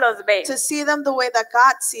Dios los ve. to see them the way that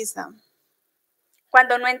God sees them.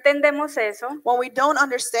 Cuando no entendemos eso, When we don't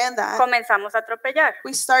understand that, comenzamos a atropellar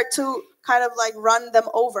we start to kind of like run them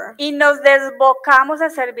over. y nos desbocamos a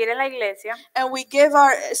servir en la iglesia And we give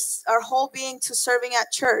our whole being to serving at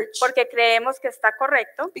church porque creemos que está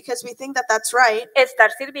correcto because we think that that's right estar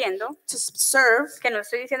sirviendo, to serve. que no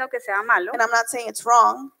estoy diciendo que sea malo, And I'm not saying it's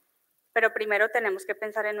wrong, pero primero tenemos que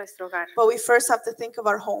pensar en nuestro hogar, but we first have to think of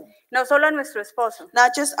our home, no solo a nuestro esposo,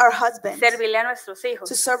 not just our husbands, servirle a nuestros to hijos.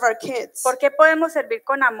 serve our kids. ¿Por qué podemos servir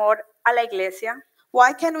con amor a la iglesia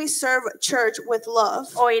Why can we serve church with love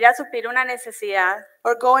o ir a suplir una necesidad,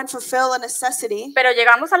 or go and fulfill a necessity, pero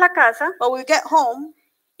llegamos a la casa but we get home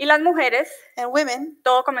y las mujeres, and women,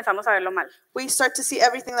 todo comenzamos a verlo mal? we start to see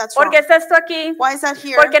everything that's ¿Por wrong? qué está esto aquí? Why is that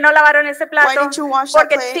here? ¿Por qué no lavaron este Why plato? didn't you wash ¿Por that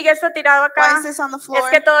qué plate? sigue esto tirado Why acá? is this on the Es floor?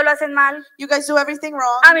 que todo lo hacen mal. You guys do everything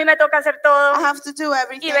wrong. A mí me toca hacer todo I have to do y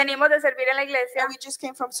everything. venimos de servir en la iglesia And we just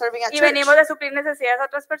came from serving at y church. venimos de suplir necesidades a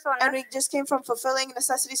otras personas And we just came from fulfilling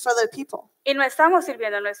necessities for other people. y no estamos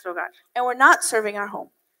sirviendo en nuestro hogar. And we're not serving our home.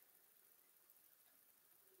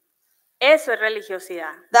 Eso es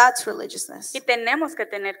religiosidad That's religiousness. y tenemos que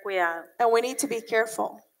tener cuidado. And we need to be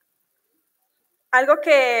careful. Algo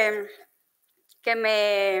que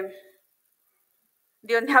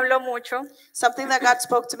Dios me habló mucho. Something that God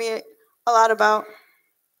spoke to me a lot about.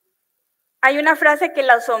 Hay una frase que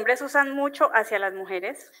los hombres usan mucho hacia las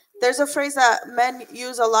mujeres. There's a phrase that men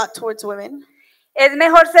use a lot towards women. Es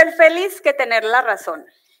mejor ser feliz que tener la razón.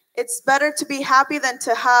 It's better to be happy than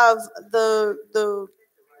to have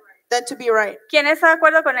than to be right. ¿Quién está de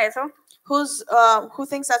acuerdo con eso? Who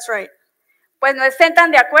thinks that's right? Pues no estén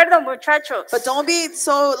tan de acuerdo, muchachos. But don't be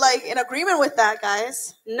so like in agreement with that,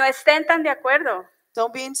 guys. No estén tan de acuerdo.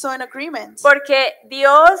 Don't be so in agreement. Porque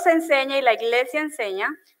Dios enseña y la iglesia enseña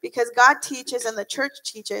Because God teaches and the church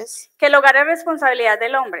teaches que el hogar es responsabilidad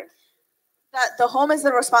del hombre. That the home is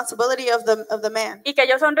the responsibility of the man, y que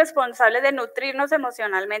ellos son responsables de nutrirnos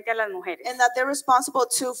emocionalmente a las mujeres. and that they're responsible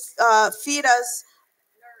to feed us,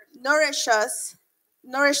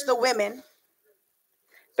 nourish the women.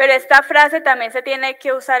 Pero esta frase también se tiene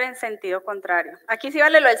que usar en sentido contrario. Aquí sí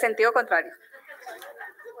vale lo del sentido contrario.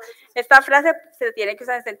 Esta frase se tiene que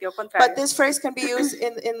usar en sentido But contrario. this phrase can be used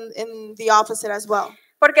in the opposite as well.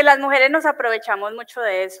 Porque las mujeres nos aprovechamos mucho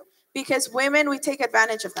de eso. Because women, we take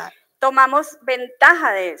advantage of that. Tomamos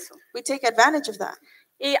ventaja de eso. We take advantage of that.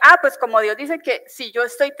 Y, pues como Dios dice que si yo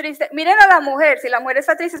estoy triste, miren a la mujer, si la mujer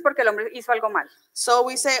está triste es porque el hombre hizo algo mal. So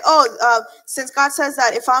we say, since God says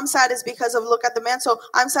that if I'm sad, it's because of look at the man. So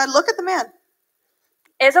I'm sad, look at the man.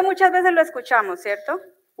 Eso muchas veces lo escuchamos, ¿cierto?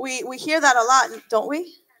 We hear that a lot, don't we?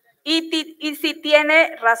 Y si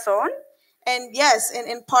tiene razón, And yes,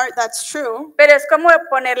 in part that's true. pero es como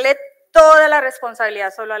ponerle toda la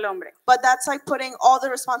responsabilidad solo al hombre. But that's like putting all the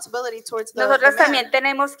responsibility towards the Nosotros man. también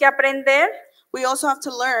tenemos que aprender We also have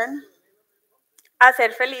to learn a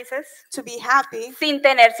ser felices to be happy sin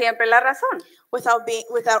tener siempre la razón,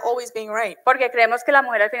 without always being right. porque creemos que la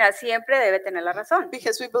mujer al final siempre debe tener la razón.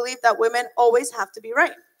 Because we believe that women always have to be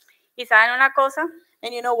right. ¿Y saben una cosa?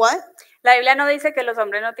 And you know what? La Biblia no dice que los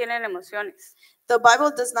hombres no tienen emociones. The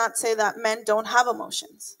Bible does not say that men don't have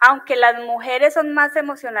emotions. Aunque las mujeres son más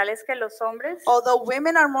emocionales que los hombres, Although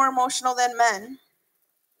women are more emotional than men,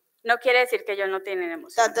 no quiere decir que ellos no tienen that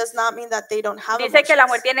emociones. does not mean that they don't have Dice que la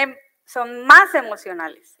mujer emotions. son más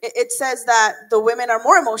emocionales, It says that the women are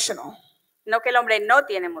more emotional, no que el hombre no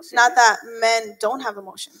tiene emociones. not that men don't have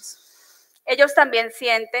emotions. Ellos también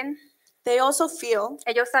sienten, They also feel,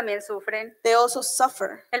 ellos también sufren. they also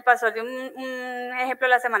suffer. El pastor dio un ejemplo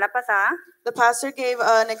la semana pasada, The pastor gave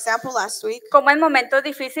an example last week, cómo en momentos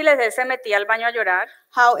difíciles él se metía al baño a llorar.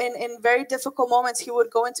 how in very difficult moments he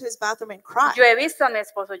would go into his bathroom and cry. Yo he visto a mi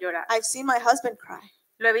esposo llorar, I've seen my husband cry.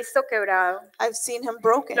 lo he visto quebrado, I've seen him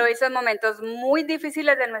broken. lo he visto en momentos muy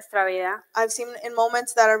difíciles de nuestra vida, I've seen in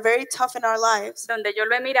moments that are very tough in our lives, donde yo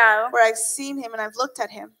lo he mirado where I've seen him and I've looked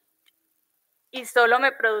at him, y solo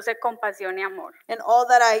me produce compasión y amor. and all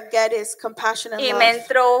that I get is compassion and Y me love.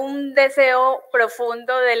 entró un deseo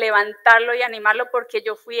profundo de levantarlo y animarlo porque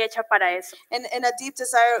yo fui hecha para eso. And a deep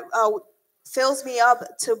desire fills me up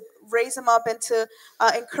to raise him up and to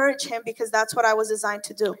encourage him, because that's what I was designed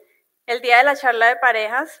to do. El día de la charla de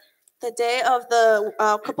parejas The day of the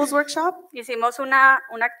couples workshop, hicimos una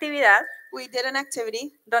actividad we did an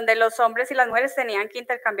activity donde los hombres y las mujeres tenían que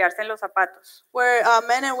intercambiarse en los zapatos. where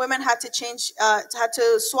men and women had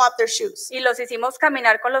to swap their shoes. Y los hicimos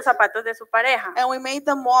caminar con los zapatos de su pareja. And we made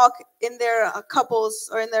them walk in their couple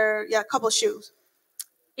shoes.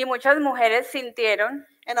 Y muchas mujeres sintieron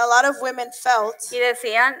And a lot of women felt, y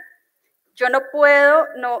decían, yo no puedo,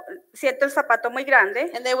 no siento el zapato muy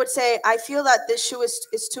grande, and they would say, I feel that this shoe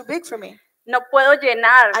is too big for me. no puedo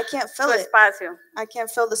llenar I can't su fill it. espacio. I can't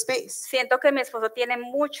fill the space. Siento que mi esposo tiene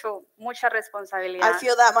mucha I responsabilidad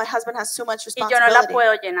feel that my husband has too much y yo no la responsibility,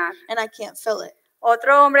 puedo llenar. and I can't fill it.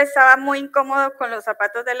 Otro hombre estaba muy incómodo con los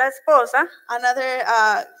zapatos de la esposa Another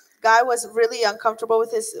guy was really uncomfortable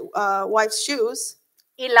with his wife's shoes,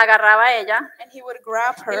 y la agarraba a ella and he would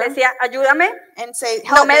grab y le her decía, ayúdame, and say,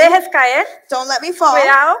 no help me me, dejes caer, don't let me fall,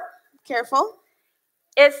 cuidado. careful.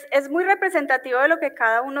 Es muy representativo de lo que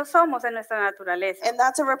cada uno somos en nuestra naturaleza. And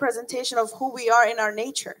that's a representation of who we are in our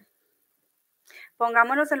nature.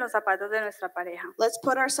 Pongámonos en los zapatos de nuestra pareja. Let's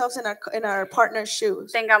put ourselves in our partner's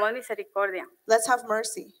shoes. Tengamos misericordia. Let's have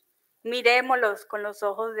mercy. Miremoslos con los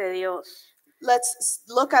ojos de Dios. Let's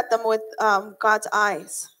look at them with God's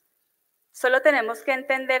eyes. Solo tenemos que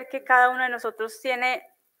entender que cada uno de nosotros tiene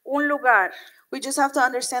un lugar, We just have to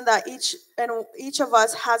understand that each of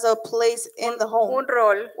us has a place in the home, un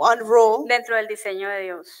rol one role dentro del diseño de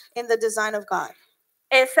Dios. in the design of God.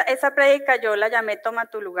 Esa prédica yo la llamé Toma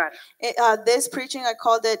tu lugar. This preaching, I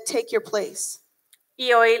called it Take Your Place.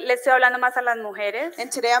 Y hoy le estoy hablando más a las mujeres And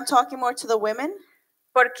today I'm talking more to the women,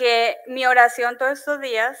 porque mi oración todos estos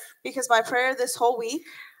días because my prayer this whole week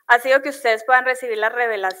ha sido que ustedes puedan recibir la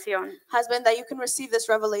revelación has been that you can receive this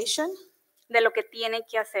revelation de lo que tienen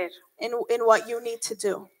que hacer. in what you need to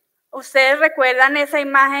do. Ustedes recuerdan esa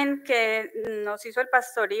imagen que nos hizo el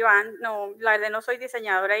pastor Iván. No, la verdad no soy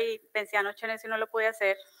diseñadora y pensé anoche en eso y no lo pude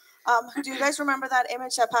hacer. Do you guys remember that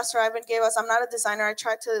image that Pastor Ivan gave us? I'm not a designer. I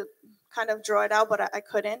tried to kind of draw it out, but I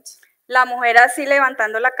couldn't. La mujer así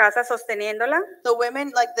levantando la casa, sosteniéndola. The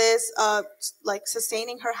women like this, like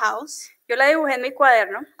sustaining her house. Yo la dibujé en mi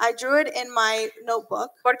cuaderno I drew it in my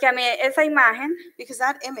notebook porque a mí esa imagen because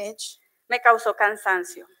that image me causó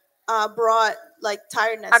cansancio, brought like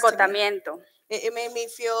tiredness to me. agotamiento. It made me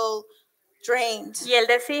feel drained. Y él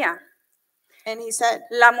decía, And he said,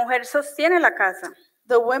 la mujer sostiene la casa,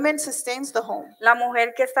 the woman sustains the home, la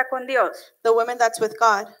mujer que está con Dios, the woman that's with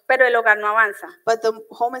God, pero el hogar no avanza. but the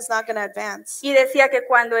home is not going to advance. Y decía que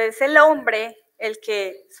cuando es el hombre el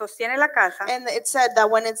que sostiene la casa, And it said that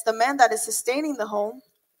when it's the man that is sustaining the home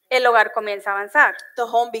hogar comienza a avanzar. the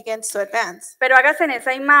home begins to advance. Pero hágase en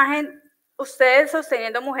esa imagen, ustedes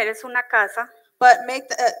sosteniendo mujeres una casa, But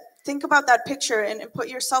think about that picture and put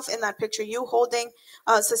yourself in that picture. You holding,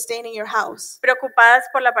 sustaining your house, preocupadas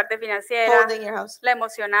por la parte financiera, holding your house, la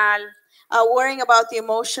emocional, worrying about the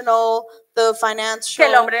emotional, the que financial,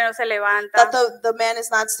 el hombre no se levanta. that the man is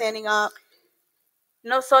not standing up.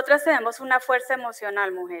 Nosotras tenemos una fuerza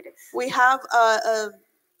emocional, mujeres. We have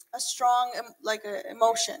a strong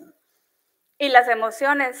emotion, Y las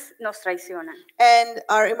emociones nos traicionan. and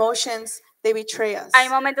our emotions, they betray us. Hay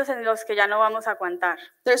momentos en los que ya no vamos a aguantar,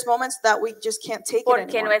 There's moments that we just can't take it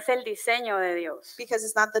porque no anymore es el diseño de Dios. because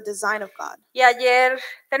it's not the design of God. Y ayer,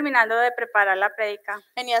 terminando de preparar la prédica,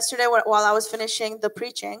 And yesterday, while I was finishing the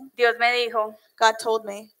preaching, Dios me dijo, God told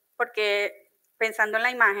me, porque pensando en la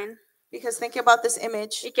imagen, because think about this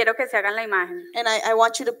image, y quiero que se hagan la imagen. and I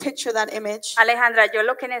want you to picture that image. Alejandra, yo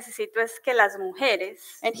lo que necesito es que las mujeres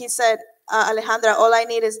And he said, Alejandra, all I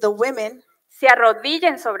need is the women se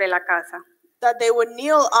arrodillen sobre la casa, that they would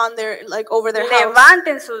kneel on over their house.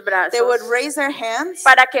 levanten sus They would brazos raise their hands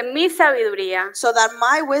para que mi sabiduría so that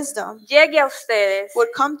my wisdom llegue a ustedes would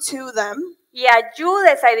come to them y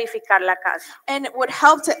ayudes a edificar la casa. and it would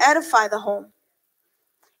help to edify the home.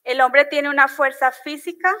 El hombre tiene una fuerza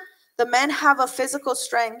física The men have a physical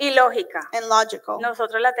strength y lógica. and logical.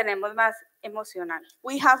 Nosotros la tenemos más emocional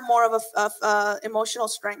We have more of a emotional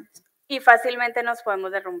strength, y fácilmente nos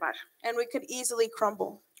podemos derrumbar. and we could easily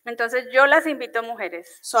crumble. Entonces yo las invito, mujeres,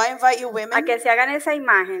 So I invite you a women que se hagan esa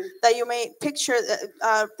imagen that you may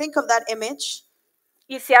think of that image,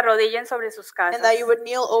 y se arrodillen sobre sus and casas that you would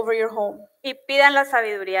kneel over your home y pidan la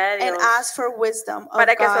sabiduría de and Dios ask for wisdom of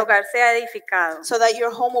para que su God hogar sea edificado so that your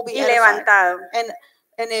home will be y edified levantado.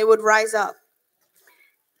 and it would rise up.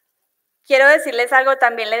 Quiero decirles algo,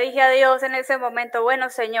 también le dije a Dios en ese momento, bueno,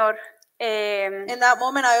 Señor, In that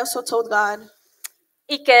moment, I also told God,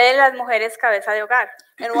 ¿y qué de las mujeres cabeza de hogar?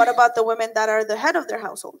 and what about the women that are the head of their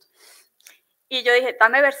household? Y yo dije,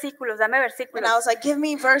 dame versículos, dame And I versículos. was like, give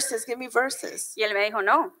me verses, give me verses. Y él me dijo,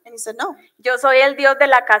 no, And he said, no, yo soy el Dios de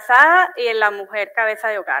la casada y de la mujer cabeza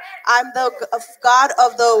de hogar. I'm the God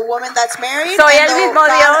of the woman that's married Soy and el the mismo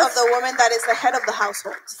God Dios. of the woman that is the head of the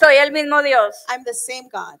household. Soy el mismo Dios. I'm the same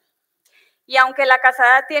God. Y aunque la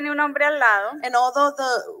casada tiene un hombre al lado, And although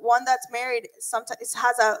the one that's married sometimes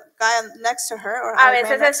has a guy next to her or a a man veces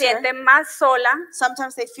se next to her, siente más sola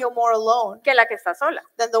sometimes they feel more alone que la que está sola.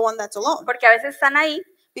 than the one that's alone. Porque a veces están ahí,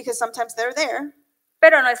 Because sometimes they're there,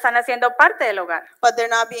 pero no están haciendo parte del hogar. but they're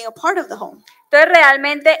not being a part of the home. Entonces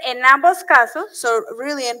realmente en ambos casos, So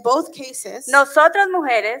really in both cases, nosotras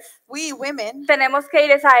mujeres we women, tenemos que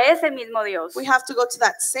ir a ese mismo Dios we have to go to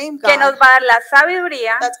that same que nos God va a dar la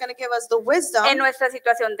sabiduría that's going to give us the wisdom en nuestra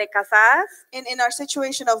situación de casadas in our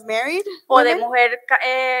situation of married o de women, mujer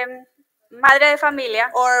madre de familia.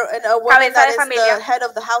 or a woman cabeza that de is familia. the head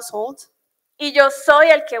of the household. Y yo soy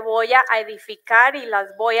el que voy a edificar y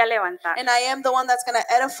las voy a levantar. And I am the one that's going to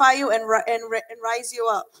edify you and rise you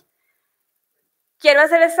up. Quiero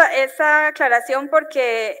hacer esa aclaración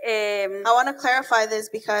porque, I want to clarify this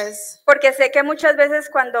because porque sé que muchas veces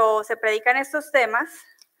cuando se predican estos temas,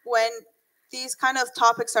 when these kind of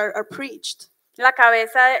topics are preached, la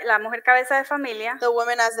mujer cabeza de familia the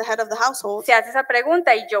woman as the head of the household, se hace esa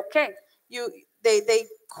pregunta, ¿y yo qué? they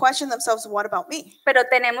question themselves, what about me? Pero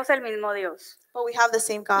tenemos el mismo Dios But we have the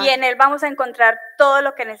same God. y en Él vamos a encontrar todo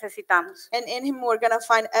lo que necesitamos. And in him we're going to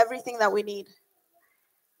find everything that we need.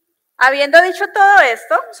 Habiendo dicho todo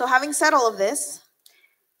esto, So having said all of this,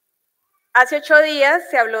 hace 8 días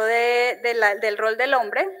se habló del rol del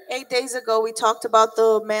hombre. 8 days ago we talked about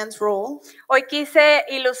the man's role. Hoy quise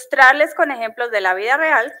ilustrarles con ejemplos de la vida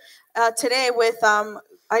real Today with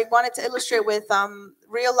I wanted to illustrate with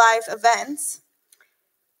real life events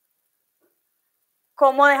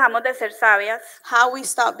cómo dejamos de ser sabias how we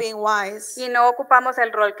stop being wise y no ocupamos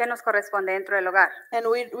el rol que nos corresponde dentro del hogar. and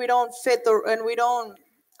we don't we don't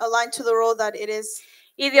align to the role that it is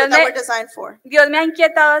Y Dios that me, we're designed for. Dios me ha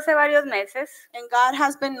inquietado hace varios meses And God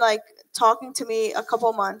has been talking to me a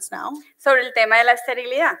couple months now sobre el tema de la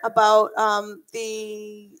esterilidad. about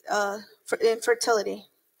the infertility,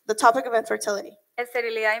 the topic of infertility.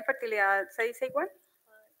 Esterilidad e infertilidad se dice igual,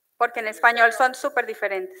 porque en español son súper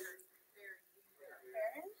diferentes.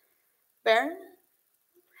 Barren?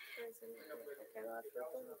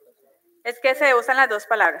 Es que se usan las dos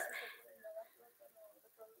palabras.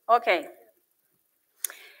 Ok.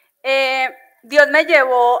 Dios me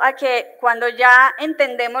llevó a que cuando ya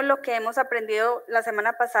entendemos lo que hemos aprendido la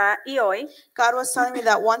semana pasada y hoy, God was telling me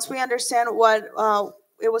that once we understand what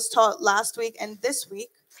it was taught last week and this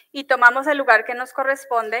week, y tomamos el lugar que nos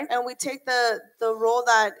corresponde, and we take the role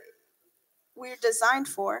that we're designed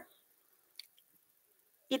for,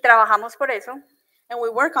 y trabajamos por eso, and we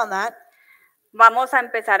work on that, vamos a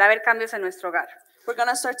empezar a ver cambios en nuestro hogar. we're going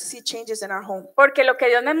to start to see changes in our home. Porque lo que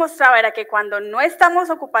Dios me mostraba era que cuando no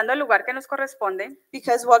estamos ocupando el lugar que nos corresponde,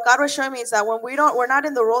 Because what God was showing me is that when we're not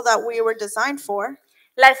in the role that we were designed for,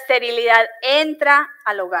 la esterilidad entra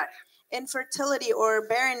al hogar. infertility or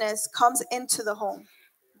barrenness comes into the home.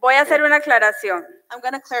 Voy a hacer una aclaración. I'm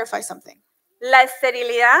going to clarify something. La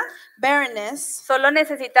esterilidad Barrenness solo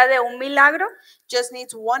necesita de un milagro just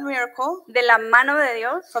needs one miracle de la mano de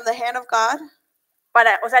Dios. from the hand of God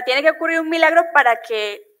O sea, tiene que ocurrir un milagro para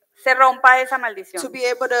que se rompa esa to maldición. be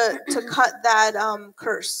able to cut that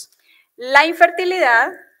curse. La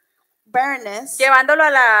infertilidad, Barrenness, llevándolo a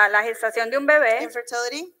la gestación de un bebé,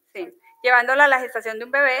 infertility, sí, llevándolo a la gestación de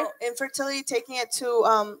un bebé, infertility, taking it to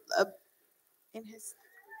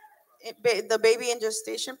the baby in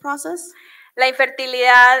gestation process. la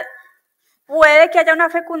infertilidad puede que haya una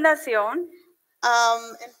fecundación,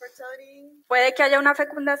 Infertility. puede que haya una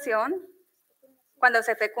fecundación cuando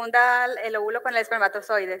se fecunda el óvulo con el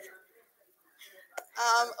espermatozoides.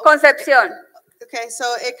 Concepción, Okay,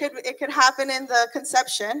 so it could happen in the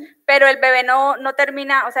conception, pero el bebé no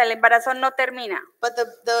termina, o sea, el embarazo no termina. but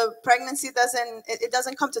the pregnancy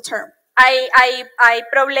doesn't come to term. Hay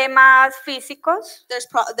problemas físicos,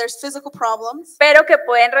 There's physical problems, pero que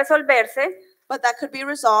pueden resolverse but that could be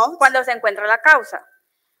resolved cuando se encuentra la causa.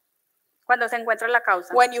 Cuando se encuentra la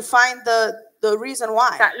causa. when you find the reason O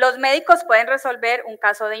why. sea, los médicos pueden resolver un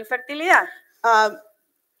caso de infertilidad.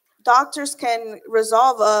 Doctors can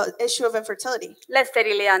resolve an issue of infertility, La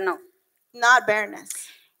esterilidad no. not barrenness.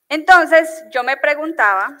 Entonces, yo me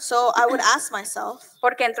preguntaba, So I would ask myself,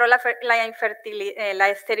 ¿por qué entró la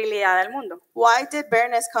esterilidad al mundo? why did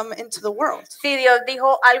barrenness come into the world? Si Dios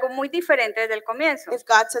dijo algo muy diferente desde el comienzo. If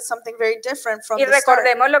God said something very different from Y the start.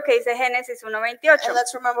 recordemos lo que dice Génesis And 1:28.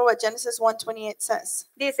 let's remember what Genesis 1:28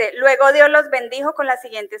 says. Dice, luego Dios los bendijo con las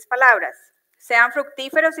siguientes palabras. Sean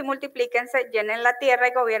fructíferos y multiplíquense, llenen la tierra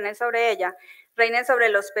y gobiernen sobre ella. Reinen sobre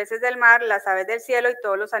los peces del mar, las aves del cielo y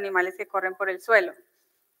todos los animales que corren por el suelo.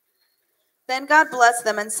 Then God blessed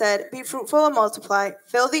them and said, be fruitful and multiply,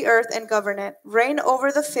 fill the earth and govern it. Reign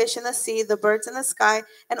over the fish in the sea, the birds in the sky,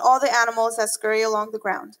 and all the animals that scurry along the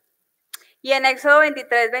ground. Y en Éxodo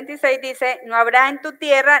 23:26 dice, no habrá en tu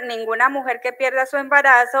tierra ninguna mujer que pierda su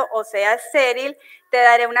embarazo o sea estéril, te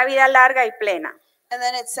daré una vida larga y plena. And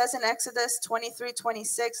then it says in Exodus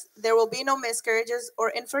 23:26, there will be no miscarriages or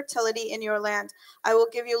infertility in your land. I will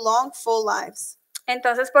give you long, full lives.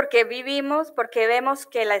 Entonces, ¿por qué vivimos? ¿Por qué vemos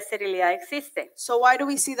que la esterilidad existe? So why do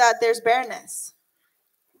we see that there's barrenness?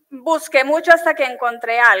 Busqué mucho hasta que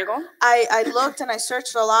encontré algo. I looked and I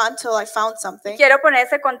searched a lot until I found something. Quiero poner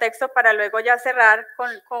ese contexto para luego ya cerrar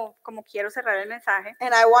como quiero cerrar el mensaje.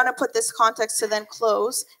 And I want to put this context to then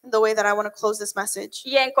close in the way that I want to close this message.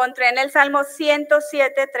 Y encontré en el Salmo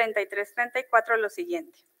 107, 33, 34 lo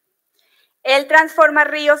siguiente. Él transforma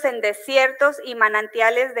ríos en desiertos y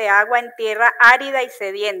manantiales de agua en tierra árida y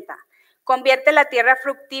sedienta. Convierte la tierra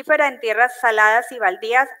fructífera en tierras saladas y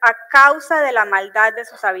baldías a causa de la maldad de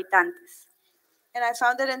sus habitantes. And I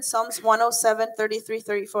found it in Psalms 107, 33,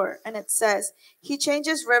 34. And it says, he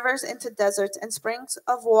changes rivers into deserts and springs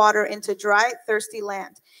of water into dry, thirsty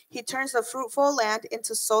land. He turns the fruitful land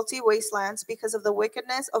into salty wastelands because of the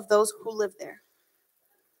wickedness of those who live there.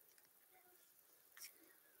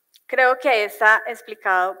 Creo que ahí está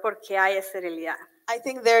explicado por qué hay esterilidad. I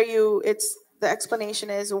think the explanation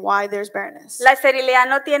is why there's barrenness. La esterilidad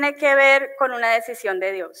no tiene que ver con una decisión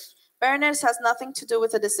de Dios. Barrenness has nothing to do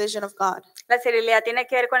with a decision of God. La esterilidad tiene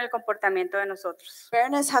que ver con el comportamiento de nosotros.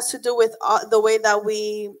 Barrenness has to do with the way that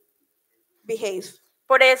we behave.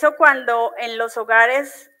 Por eso cuando en los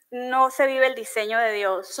hogares no se vive el diseño de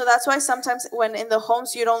Dios, So that's why sometimes when in the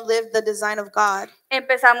homes you don't live the design of God,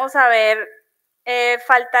 empezamos a ver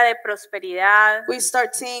falta de prosperidad, we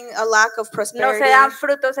start seeing a lack of no prosperity. se dan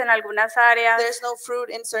frutos en algunas áreas, There's no fruit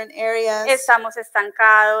in certain areas. estamos We're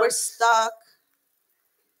estancados. stuck.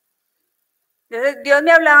 Entonces, Dios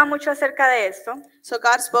me hablaba mucho acerca de esto, So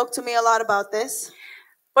God spoke to me a lot about this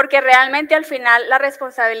porque realmente al final la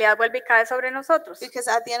responsabilidad vuelve y cae sobre nosotros. because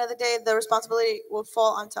at the end of the day, the responsibility will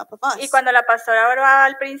fall on top of us. Y cuando la pastora oraba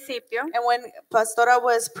al principio, And when Pastora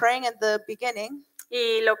was praying at the beginning,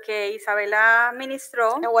 y lo que Isabela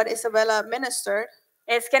ministró, and what Isabella ministered,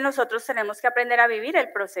 es que nosotros tenemos que aprender a vivir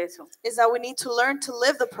el proceso. is that we need to learn to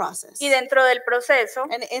live the process. Y dentro del proceso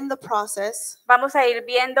And in the process, vamos a ir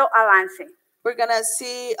viendo avance we're going to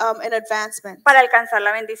see an advancement para alcanzar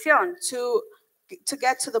la bendición. to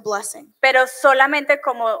get to the blessing. Pero solamente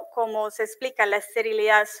como se explica, la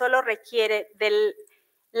esterilidad solo requiere de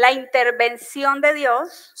la intervención de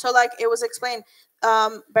Dios So like it was explained,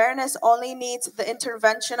 barrenness only needs the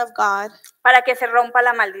intervention of God para que se rompa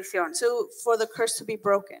la maldición. for the curse to be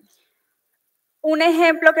broken. Un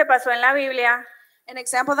ejemplo que pasó en la Biblia, An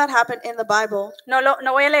example that happened in the Bible. no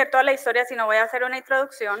voy a leer toda la historia, sino voy a hacer una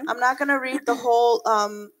introducción, I'm not going to read the whole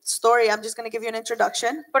story. I'm just going to give you an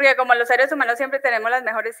introduction porque como los seres humanos siempre tenemos las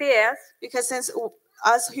mejores ideas, because since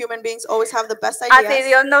us human beings always have the best así ideas,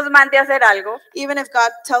 Dios nos mande a hacer algo. even if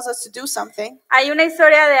God tells us to do something. Hay una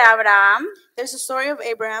historia de Abraham There's a story of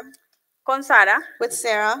Abraham con Sara. with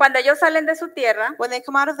Sarah. Cuando ellos salen de su tierra, When they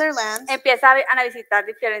come out of their land, empiezan a visitar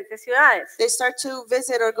diferentes ciudades. they start to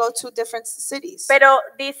visit or go to different cities. Pero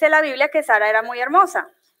dice la Biblia que Sara era muy hermosa.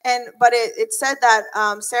 But it said that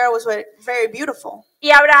Sarah was very beautiful.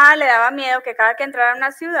 Y a Abraham le daba miedo que cada que entrara a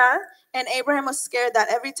una ciudad, And Abraham was scared that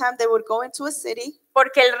every time they would go into a city,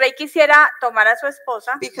 porque el rey quisiera tomar a su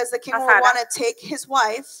esposa, because the king a would Sara, want to take his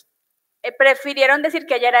wife, prefirieron decir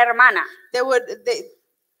que ella era hermana.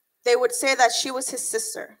 they would say that she was his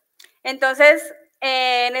sister. Entonces,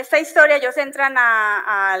 en esta historia ellos entran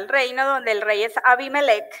al reino donde el rey es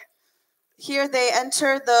Abimelech. Here they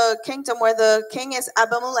enter the kingdom where the king is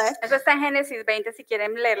Abimelech. Eso está en Génesis 20 si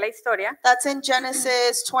quieren leer la historia. That's in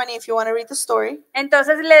Genesis 20 if you want to read the story.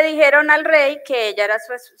 Entonces le dijeron al rey que ella era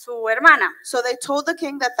su hermana. So they told the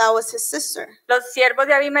king that that was his sister. Los siervos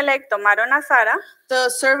de Abimelech tomaron a Sara The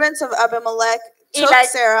servants of Abimelech y took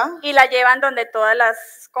Sarah la llevan donde todas las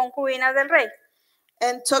concubinas del rey.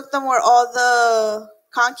 and took them where all the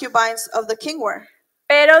concubines of the king were.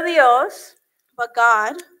 Pero Dios But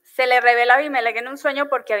God se le revela a Abimelech en un sueño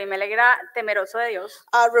porque Abimelech era temeroso de Dios.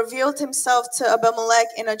 revealed himself to Abimelech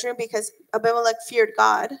in a dream because Abimelech feared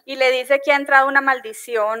God Y le dice que ha entrado una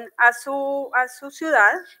maldición a su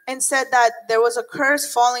ciudad and said that there was a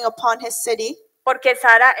curse falling upon his city porque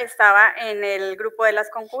Sara estaba en el grupo de las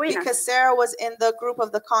concubinas. because Sarah was in the group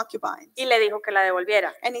of the concubines. Y le dijo que la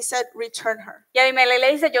devolviera. And he said, return her. Y Abimelech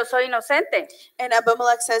le dice, yo soy inocente. And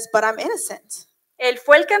Abimelech says, but I'm innocent. Él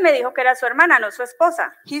fue el que me dijo que era su hermana, no su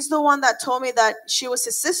esposa. He's the one that told me that she was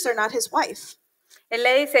his sister, not his wife. Él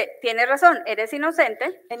le dice, tienes razón, eres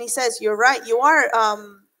inocente, And he says, you're right, you are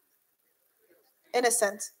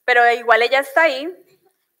innocent. pero igual ella está ahí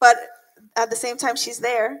But at the same time, she's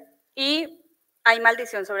there. y hay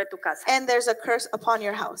maldición sobre tu casa. And there's a curse upon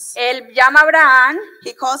your house. Él llama a Abraham,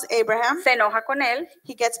 He calls Abraham. se enoja con él,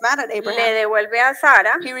 He gets mad at le Abraham. devuelve a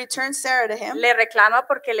Sara, He returns Sarah to him. le reclama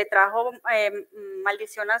porque le trajo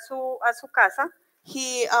maldición a su casa,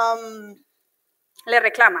 He le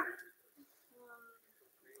reclama.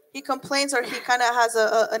 he complains, or he kind of has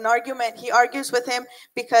an argument. He argues with him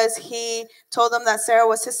because he told him that Sarah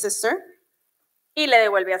was his sister. Y le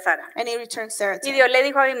devuelve a Sara. And he returns Sarah to Y him. Dios le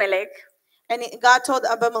dijo a Abimelech, And God told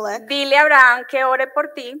Abimelech, dile a Abraham que ore por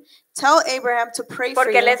ti, tell Abraham to pray for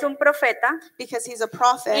porque él you es un profeta because he's a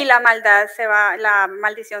prophet y la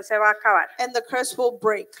maldición se va a acabar. and the curse will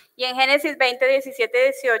break. Y en Génesis 20, 17,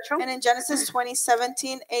 18, And in Genesis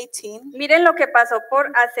 20:17-18, miren lo que pasó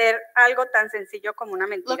por hacer algo tan sencillo como una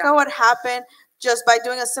look mentira. at what happened just by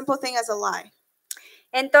doing a simple thing as a lie.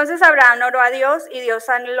 Entonces Abraham oró a Dios y Dios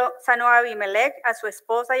sanó a Abimelech, a su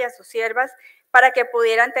esposa y a sus siervas para que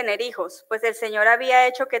pudieran tener hijos, pues el Señor había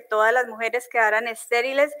hecho que todas las mujeres quedaran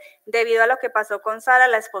estériles debido a lo que pasó con Sara,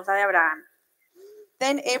 la esposa de Abraham.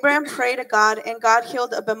 Then Abraham prayed to God, and God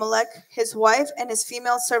healed Abimelech, his wife, and his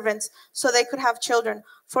female servants, so they could have children.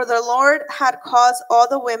 For the Lord had caused all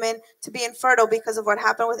the women to be infertile because of what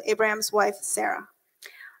happened with Abraham's wife, Sarah.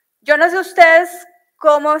 Yo no sé ustedes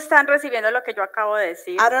cómo están recibiendo lo que yo acabo de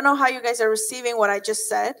decir. I don't know how you guys are receiving what I just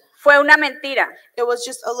said. Fue una mentira. It was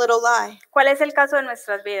just a little lie. ¿Cuál es el caso de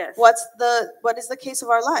nuestras vidas? What is the case of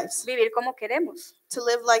our lives? Vivir como queremos, To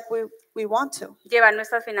live like we want to llevar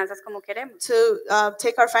nuestras finanzas como queremos.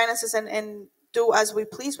 take our finances and do as we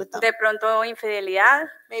please with them. De pronto infidelidad,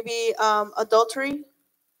 Maybe adultery,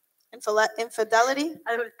 infidelity,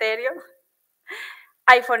 adulterio,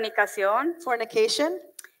 hay fornicación, fornication.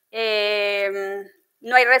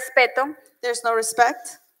 no hay respeto. There's no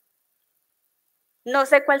respect. No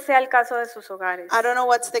sé cuál sea el caso de sus hogares. I don't know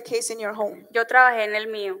what's the case in your home. Yo trabajé en el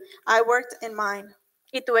mío I worked in mine,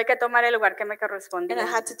 y tuve que tomar el lugar que me and I correspondía.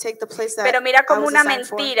 had to take the place that Pero mira I como was una assigned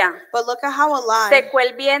for. mentira But look at how a lie secó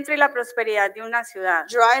el vientre y la prosperidad de una ciudad.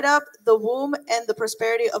 dried up the womb and the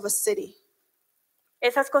prosperity of a city.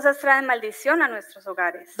 Esas cosas traen maldición a nuestros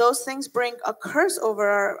hogares. Those things bring a curse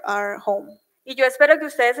over our home. Y yo espero que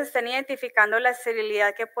ustedes estén identificando la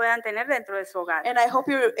esterilidad que puedan tener dentro de su hogar. And I hope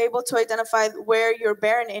you're able to identify where you're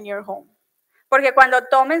barren in your home. Porque cuando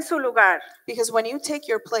tomen su lugar Because when you take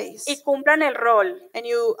your place y cumplan el rol and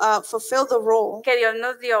you fulfill the role que Dios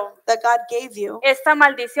nos dio, that God gave you, esta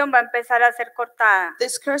maldición va a empezar a ser cortada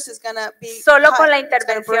this curse is going to be solo cut. con la It's gonna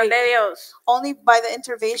intervención break de Dios. only by the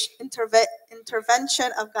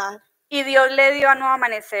intervention of God. Y Dios le dio a Nuevo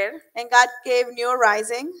Amanecer And God gave New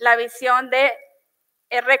Arising la visión de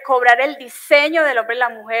recobrar el diseño del hombre y la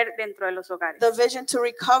mujer dentro de los hogares the vision to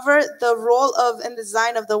recover the role of and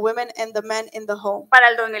design of the women and the men in the home para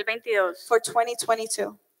el 2022. for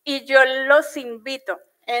 2022. Y yo los invito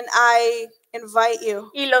And I invite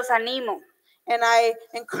you y los animo and I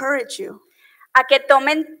encourage you a que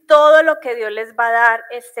tomen todo lo que Dios les va a dar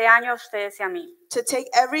este año a ustedes y a mí. to take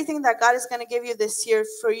everything that God is going to give you this year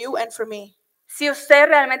for you and for me. Si ustedes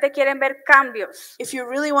realmente quieren ver cambios, If you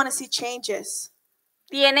really want to see changes,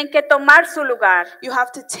 tienen que tomar su lugar. you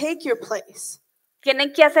have to take your place.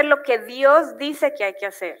 Tienen que hacer lo que Dios dice que hay que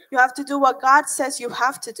hacer. You have to do what God says you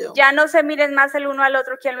have to do. Ya no se miren más el uno al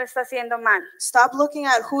otro quién lo está haciendo mal. Stop looking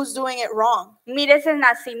at who's doing it wrong. Mírense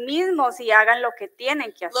a sí mismos y hagan lo que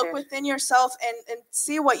tienen que Look hacer. within yourself and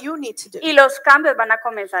see what you need to do. Y los cambios van a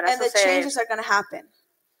comenzar a And the suceder. changes are going to happen.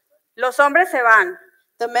 Los hombres se van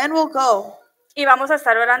The men will go, y vamos a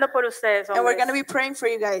estar orando por ustedes, and we're going to hombres. be praying for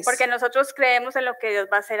you guys. Porque nosotros creemos en lo que Dios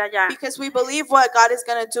va a hacer allá. Because we believe what God is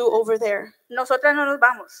going to do over there. Nosotras no nos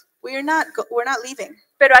vamos, We're not leaving.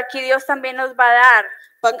 pero aquí Dios también nos va a dar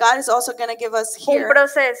But God is also going to give us un here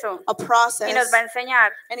proceso a process, y nos va a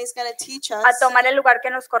enseñar and He's going to teach a us tomar el lugar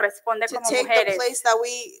que nos corresponde to como take the mujeres place that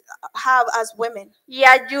we have as women y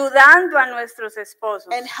ayudando a nuestros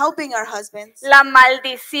esposos. and helping our husbands. La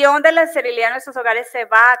maldición de la esterilidad en nuestros hogares se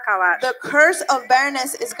va a acabar. The curse of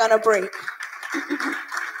barrenness is going to break.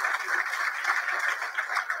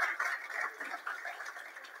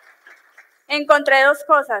 Encontré dos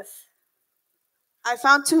cosas. I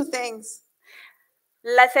found two things.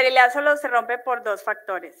 La esterilidad solo se rompe por dos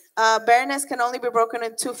factores, Barrenness can only be broken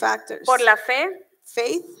in two factors: por la fe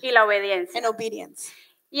faith y la obediencia. and obedience.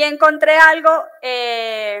 Y encontré algo,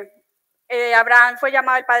 Abraham fue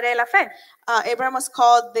llamado el padre de la fe, Abraham was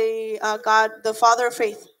called the father of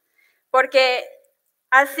faith, porque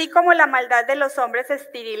así como la maldad de los hombres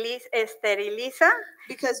esteriliza,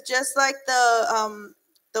 because just like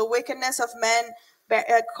the wickedness of men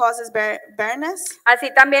causes barrenness,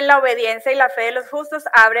 así también la obediencia y la fe de los justos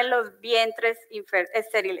abren los vientres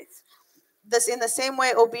estériles. in the same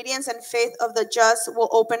way, obedience and faith of the just will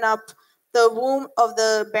open up the womb of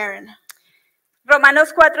the barren.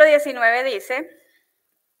 Romanos 4:19 dice,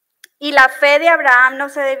 y la fe de Abraham no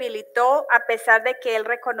se debilitó a pesar de que él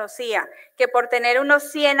reconocía que por tener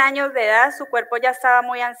unos 100 años de edad su cuerpo ya estaba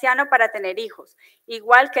muy anciano para tener hijos,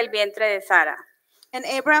 igual que el vientre de Sara. And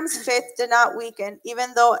Abraham's faith did not weaken,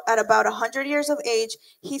 even though at about 100 years of age,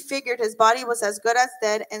 he figured his body was as good as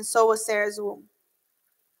dead, and so was Sarah's womb.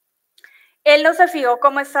 Él no se fijó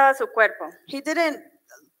cómo estaba su cuerpo, He didn't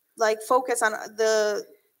focus on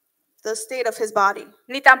the state of his body.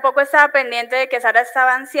 ni tampoco estaba pendiente de que Sara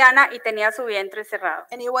estaba anciana y tenía su vientre cerrado.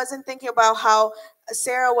 And he wasn't thinking about how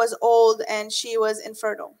Sarah was old and she was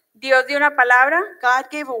infertile. Dios dio una palabra, God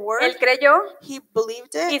gave a word, él creyó he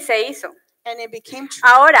believed y it, se hizo. and it became true.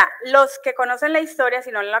 Ahora, los que conocen la historia, si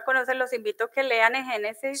no la conocen, los invito a que lean en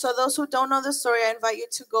Génesis. So those who don't know the story, I invite you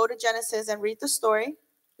to go to Genesis and read the story.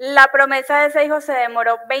 La promesa de ese hijo se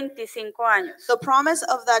demoró 25 años The promise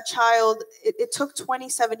of that child, it took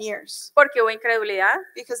 27 years porque hubo incredulidad,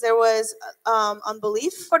 because there was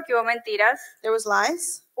unbelief, porque hubo mentiras, there was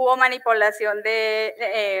lies, hubo manipulación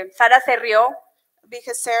Sara se rió,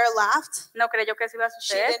 because Sarah laughed, no creyó que eso iba a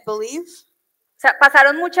she suceder. didn't believe. O sea,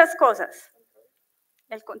 pasaron muchas cosas.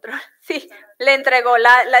 El control, sí, le entregó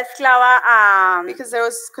la esclava a, Because there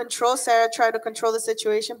was control, Sarah tried to control the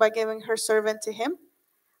situation by giving her servant to him.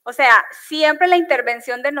 o sea, siempre la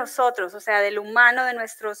intervención de nosotros, o sea, del humano, de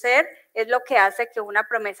nuestro ser, es lo que hace que una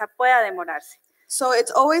promesa pueda demorarse. So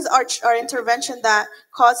it's always our intervention that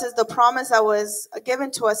causes the promise that was given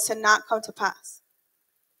to us to not come to pass.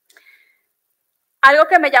 Algo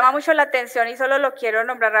que me llama mucho la atención y solo lo quiero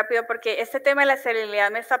nombrar rápido porque este tema de la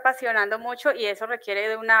esterilidad me está apasionando mucho y eso requiere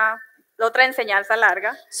de otra enseñanza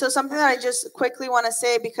larga. So something that I just quickly want to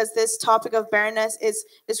say, because this topic of barrenness is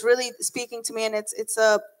really speaking to me, and it's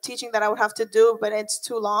a teaching that I would have to do, but it's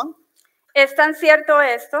too long. Es tan cierto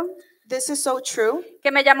esto This is so true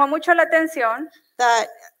que me llamó mucho la atención that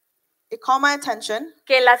it called my attention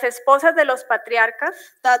que las esposas de los patriarcas,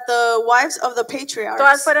 that the wives of the todas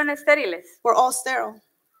patriarchs fueron estériles. were all sterile.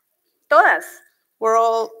 Todas. Were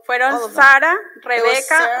all Fueron of them. Sara, It was Rebeca,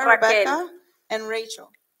 Sarah, Raquel, Rebecca, and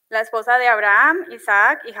Rachel. la esposa de Abraham,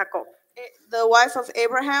 Isaac y Jacob. The wife of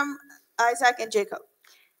Abraham, Isaac, and Jacob.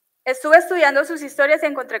 Estuve estudiando sus historias y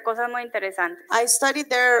encontré cosas muy interesantes I studied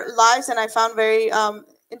their lives and I found very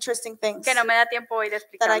interesting things que no me da tiempo hoy de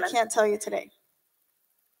that I explicarlas. can't tell you today.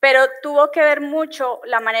 Pero tuvo que ver mucho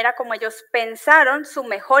la manera como ellos pensaron su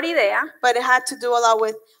mejor idea But it had to do a lot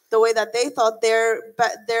with the way that they thought their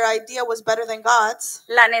idea was better than God's,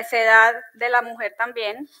 la necedad de la mujer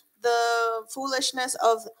también the foolishness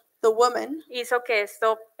of the woman hizo que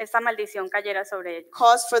esta maldición cayera sobre ellos.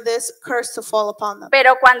 caused for this curse to fall upon them.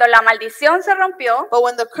 Pero cuando la maldición se rompió, But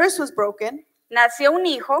when the curse was broken, nació un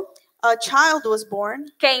hijo a child was born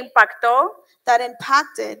que impactó that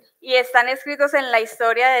impacted, y están escritos en la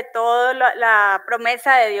historia de toda la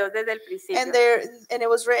promesa de Dios desde el principio. and it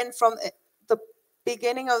was written from the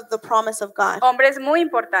beginning of the promise of God. Hombres muy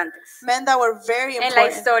importantes Men that were very en la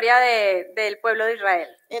important historia del pueblo de Israel.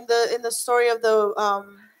 in the story of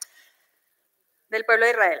Del pueblo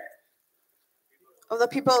de Israel. the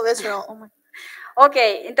people of Israel. Oh my. Ok,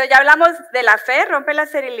 entonces ya hablamos de la fe, rompe la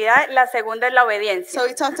esterilidad. La segunda es la obediencia. So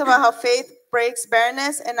we talked about how faith breaks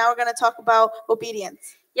barrenness, and now we're going to talk about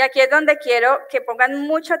obedience. Y aquí es donde quiero que pongan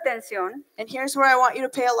mucha atención. And here's where I want you to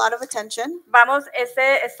pay a lot of attention. Vamos,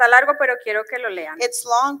 está largo, pero quiero que lo lean. It's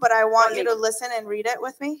long, but I want you to Conmigo. listen and read it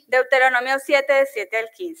with me. Deuteronomio 7, de 7 al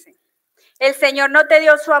 15. El Señor no te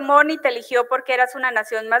dio su amor ni te eligió porque eras una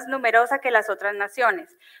nación más numerosa que las otras naciones,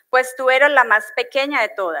 pues tú eras la más pequeña de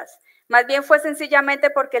todas. Más bien fue sencillamente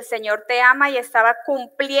porque el Señor te ama y estaba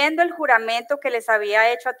cumpliendo el juramento que les había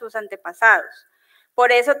hecho a tus antepasados.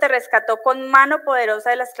 Por eso te rescató con mano poderosa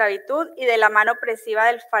de la esclavitud y de la mano opresiva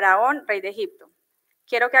del faraón, rey de Egipto.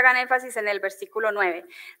 Quiero que hagan énfasis en el versículo 9.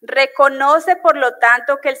 Reconoce, por lo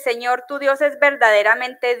tanto, que el Señor tu Dios es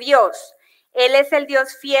verdaderamente Dios. Él es el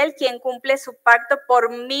Dios fiel quien cumple su pacto por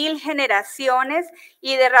 1000 generaciones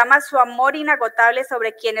y derrama su amor inagotable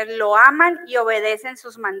sobre quienes lo aman y obedecen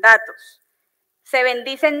sus mandatos. Se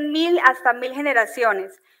bendicen 1000 hasta 1000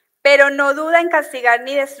 generaciones, pero no duda en castigar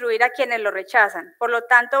ni destruir a quienes lo rechazan. Por lo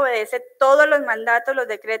tanto, obedece todos los mandatos, los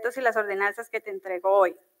decretos y las ordenanzas que te entrego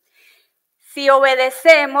hoy. Si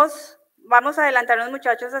obedecemos, vamos a adelantarnos,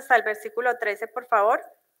 muchachos, hasta el versículo 13, por favor.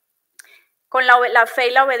 Con la fe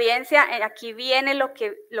y la obediencia, aquí viene lo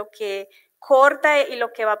que corta y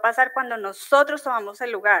lo que va a pasar cuando nosotros tomamos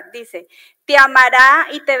el lugar. Dice, te amará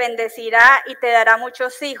y te bendecirá y te dará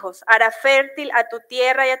muchos hijos, hará fértil a tu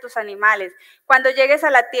tierra y a tus animales. Cuando llegues a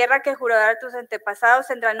la tierra que juró dar a tus antepasados,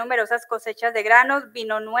 tendrán numerosas cosechas de granos,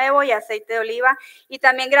 vino nuevo y aceite de oliva, y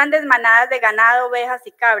también grandes manadas de ganado, ovejas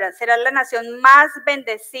y cabras. Serás la nación más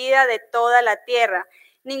bendecida de toda la tierra.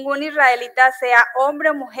 Ningún israelita, sea hombre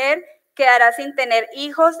o mujer, quedará sin tener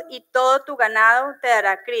hijos y todo tu ganado te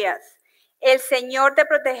dará crías. El Señor te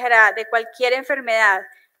protegerá de cualquier enfermedad.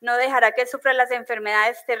 No dejará que sufras las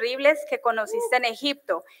enfermedades terribles que conociste en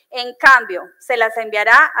Egipto. En cambio, se las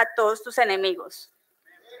enviará a todos tus enemigos.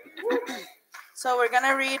 So we're going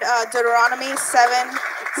to read Deuteronomy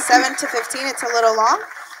 7 to 15. It's a little long.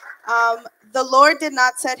 The Lord did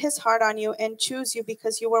not set his heart on you and choose you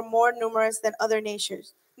because you were more numerous than other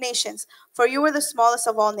nations, for you were the smallest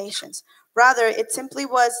of all nations. Rather, it's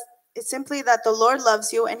simply that the Lord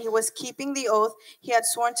loves you and he was keeping the oath he had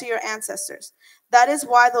sworn to your ancestors. That is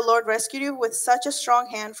why the Lord rescued you with such a strong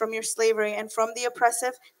hand from your slavery and from the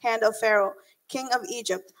oppressive hand of Pharaoh, king of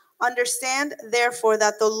Egypt. Understand, therefore,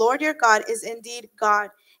 that the Lord your God is indeed God.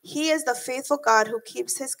 He is the faithful God who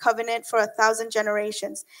keeps his covenant for 1,000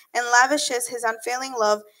 generations and lavishes his unfailing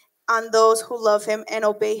love on those who love him and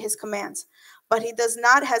obey his commands. But he does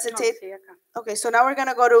not hesitate. Okay, so now we're going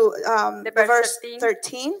to go to the verse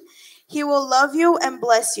 13. He will love you and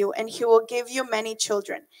bless you, and he will give you many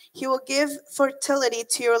children. He will give fertility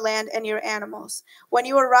to your land and your animals. When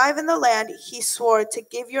you arrive in the land he swore to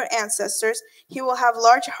give your ancestors, he will have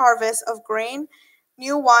large harvests of grain,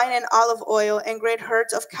 new wine and olive oil, and great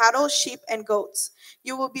herds of cattle, sheep, and goats.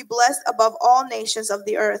 You will be blessed above all nations of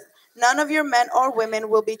the earth. None of your men or women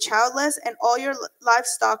will be childless, and all your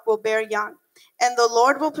livestock will bear young. And the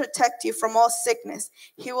Lord will protect you from all sickness.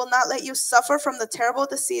 He will not let you suffer from the terrible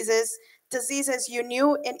diseases you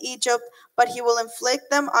knew in Egypt, but he will inflict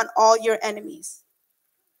them on all your enemies.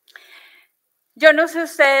 Yo no sé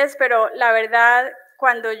ustedes, pero la verdad,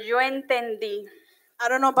 cuando yo entendí I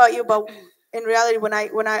don't know about you, but in reality, when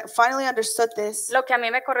I finally understood this, lo que a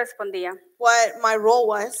mí me correspondía, what my role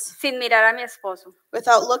was, sin mirar a mi esposo.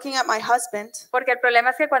 without looking at my husband, Porque el problema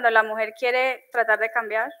es que cuando la mujer quiere tratar de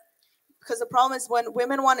cambiar, because the problem is when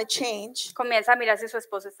women want to change, comienza a mirar si su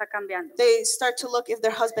esposo está cambiando. they start to look if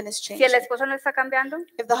their husband is Si el changing. esposo no está cambiando,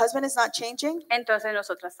 If the husband is not changing, entonces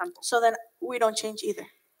nosotras tampoco. so then we don't change either.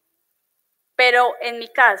 Pero en mi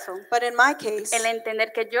caso, But in my case, el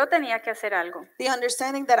entender que yo tenía que hacer algo the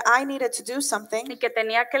understanding that I needed to do something y que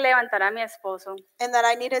tenía que levantar a mi esposo and that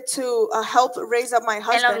I needed to help raise up my en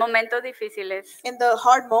los husband momentos difíciles. in the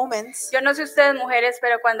hard moments. Yo no sé ustedes mujeres,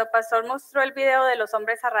 pero cuando Pastor mostró el video de los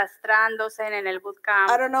hombres arrastrándose en el I bootcamp,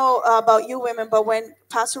 don't know about you women, but when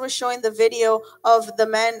Pastor was showing the video of the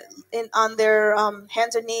men on their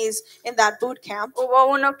hands and knees in that boot camp, hubo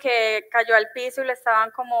uno que cayó al piso y le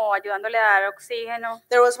estaban como ayudándole a dar oxígeno.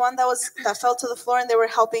 there was one that fell to the floor and they were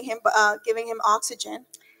helping him, giving him oxygen.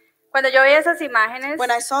 Cuando yo veía esas imágenes,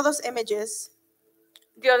 When I saw those images,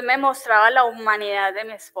 Dios me mostraba la humanidad de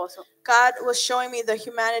mi esposo God was showing me the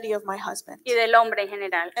humanity of my husband y del hombre en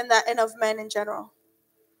general. and of men in general.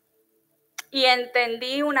 Y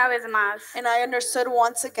entendí una vez más And I understood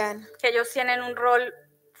once again que ellos tienen un rol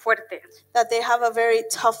fuerte, that they have a very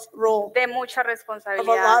tough role, de mucha of a lot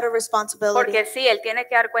responsabilidad. of responsibility. Porque sí, él tiene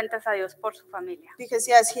que dar cuentas a Dios por su familia. Because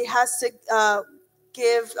yes, he has to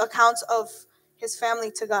give accounts of his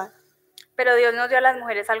family to God. Pero Dios nos dio a las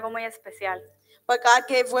mujeres algo muy especial. But God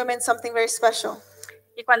gave women something very special.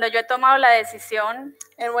 Y cuando yo he tomado la decisión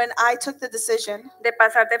And when I took the decision de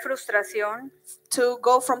pasar de frustración to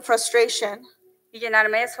go from frustration y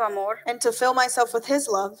llenarme de su amor and to fill myself with his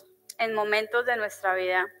love en momentos de nuestra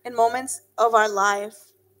vida, in moments of our life,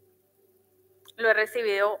 lo he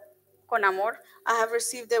recibido con amor. I have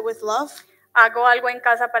received it with love. Hago algo en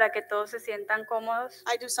casa para que todos se sientan cómodos.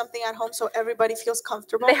 I do something at home so everybody feels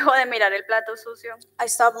comfortable. Dejo de mirar el plato sucio I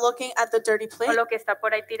stop looking at the dirty o plate lo que está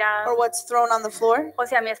por ahí or tirado. what's thrown on the floor, O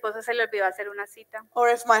si a mi esposo se le olvidó hacer una cita. or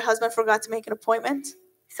if my husband forgot to make an appointment.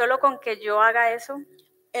 Solo con que yo haga eso,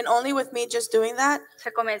 And only with me just doing that,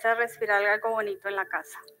 se comienza a respirar algo bonito en la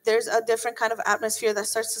casa. there's a different kind of atmosphere that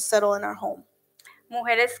starts to settle in our home.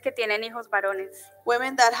 Mujeres que tienen hijos varones,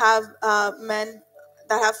 Women that have men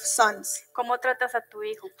that have sons, ¿cómo tratas a tu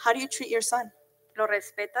hijo? how do you treat your son? ¿Lo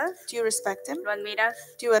respetas? Do you respect him? ¿Lo admiras?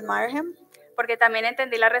 Do you admire him? Porque también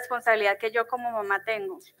entendí la responsabilidad que yo como mamá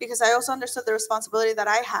tengo Because I also understood the responsibility that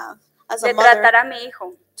I have as a de mother tratar a mi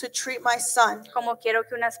hijo to treat my son como quiero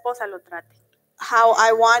que una esposa lo trate. how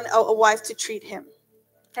I want a wife to treat him.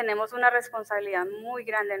 Tenemos una responsabilidad muy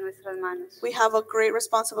grande en nuestras manos. We have a great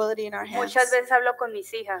responsibility in our hands. Muchas veces hablo con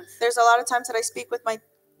mis hijas, There's a lot of times that I speak with my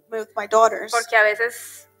daughters porque a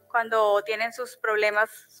veces cuando tienen sus problemas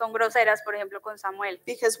son groseras, por ejemplo con Samuel.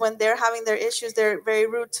 because when they're having their issues, they're very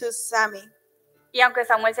rude to Sammy. Y aunque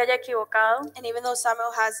Samuel se haya equivocado, And even though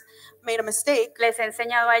Samuel has made a mistake, les he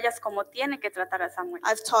enseñado a ellas cómo tienen que tratar a Samuel.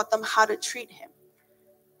 I've taught them how to treat him.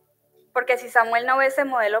 Porque si Samuel no ve ese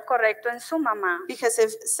modelo correcto en su mamá, Because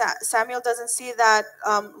if Samuel doesn't see that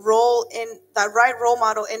right role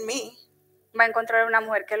model in me, va a encontrar una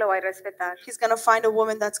mujer que lo va a respetar he's going to find a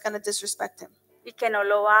woman that's going to disrespect him y que no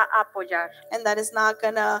lo va a apoyar and that is not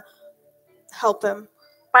going to help him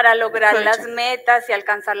para lograr Encourage las him. metas y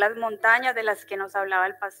alcanzar las montañas de las que nos hablaba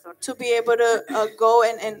el pastor. to be able to go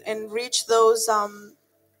and reach those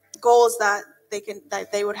goals that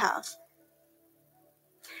they would have.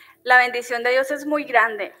 La bendición de Dios es muy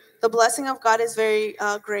grande, The blessing of God is very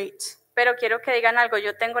great. pero quiero que digan algo,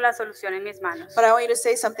 yo tengo la solución en mis manos. But I want you to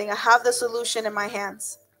say something. I have the solution in my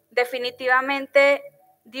hands. Definitivamente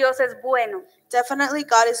Dios es bueno. Definitely,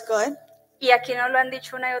 God is good. Y aquí nos lo han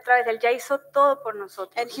dicho una y otra vez, Él ya hizo todo por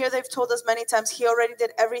nosotros. And here they've told us many times, He already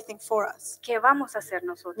did everything for us. ¿Qué vamos a hacer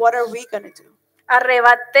nosotros? What are we going to do?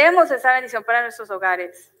 Arrebatemos esa bendición para nuestros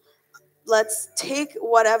hogares. Let's take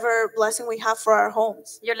whatever blessing we have for our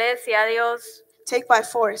homes. Yo le decía a Dios, Take by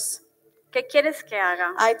force. ¿qué quieres que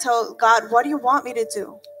haga? I tell God, what do you want me to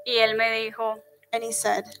do? Y Él me dijo, And He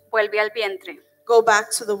said, vuelve al vientre. go back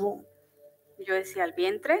to the womb. Yo decía, ¿al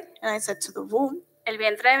vientre? And I said, to the womb. El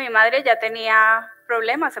vientre de mi madre ya tenía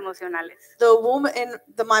problemas emocionales. The womb in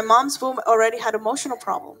my mom's womb already had emotional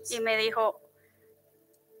problems. Y me dijo,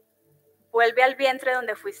 vuelve al vientre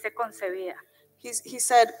donde fuiste concebida. He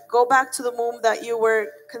said, go back to the womb that you were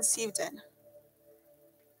conceived in.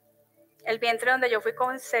 El vientre donde yo fui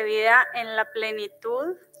concebida en la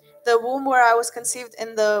plenitud The womb where I was conceived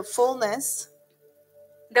in the fullness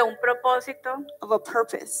de un propósito, of a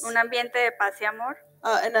purpose, un ambiente de paz y amor,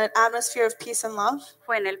 in an atmosphere of peace and love,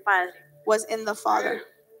 fue en el Padre. was in the Father.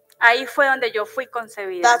 Ahí fue donde yo fui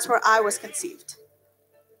concebida. That's where I was conceived.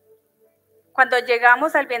 Cuando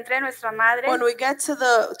llegamos al vientre de nuestra madre, when we get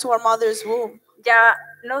to our mother's womb, ya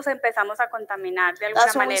nos empezamos a contaminar de alguna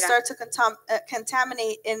that's when we manera. start to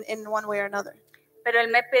contaminate in one way or another. Pero él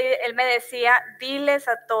me decía, diles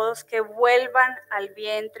a todos que vuelvan al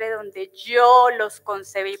vientre donde yo los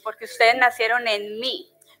concebí, porque ustedes nacieron en mí.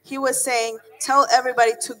 He was saying, tell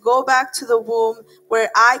everybody to go back to the womb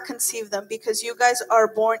where I conceived them, because you guys are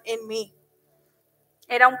born in me.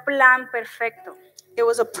 Era un plan perfecto. It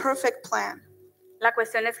was a perfect plan. La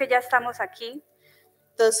cuestión es que ya estamos aquí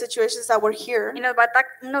The situations that we're here, y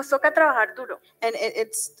nos toca trabajar duro, and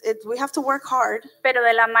we have to work hard, pero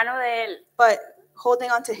de la mano de él but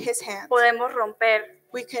holding on to his hand, podemos romper,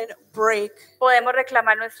 we can break, podemos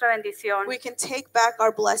reclamar nuestra bendición, we can take back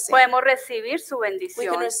our blessing, podemos recibir su we can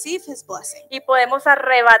bendición receive his blessing, y podemos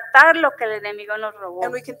arrebatar lo que el enemigo nos robó.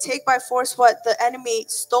 and we can take by force what the enemy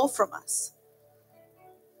stole from us.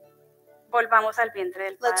 Volvamos al vientre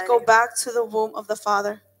del Let's go Padre. back to the womb of the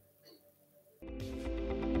Father.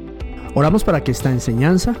 Oramos para que esta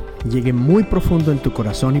enseñanza llegue muy profundo en tu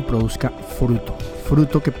corazón y produzca fruto,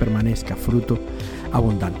 fruto que permanezca, fruto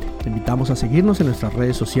abundante. Te invitamos a seguirnos en nuestras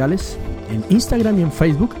redes sociales, en Instagram y en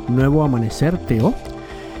Facebook, Nuevo Amanecer TO,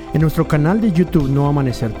 en nuestro canal de YouTube Nuevo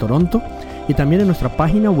Amanecer Toronto y también en nuestra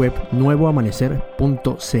página web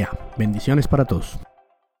nuevoamanecer.ca. Bendiciones para todos.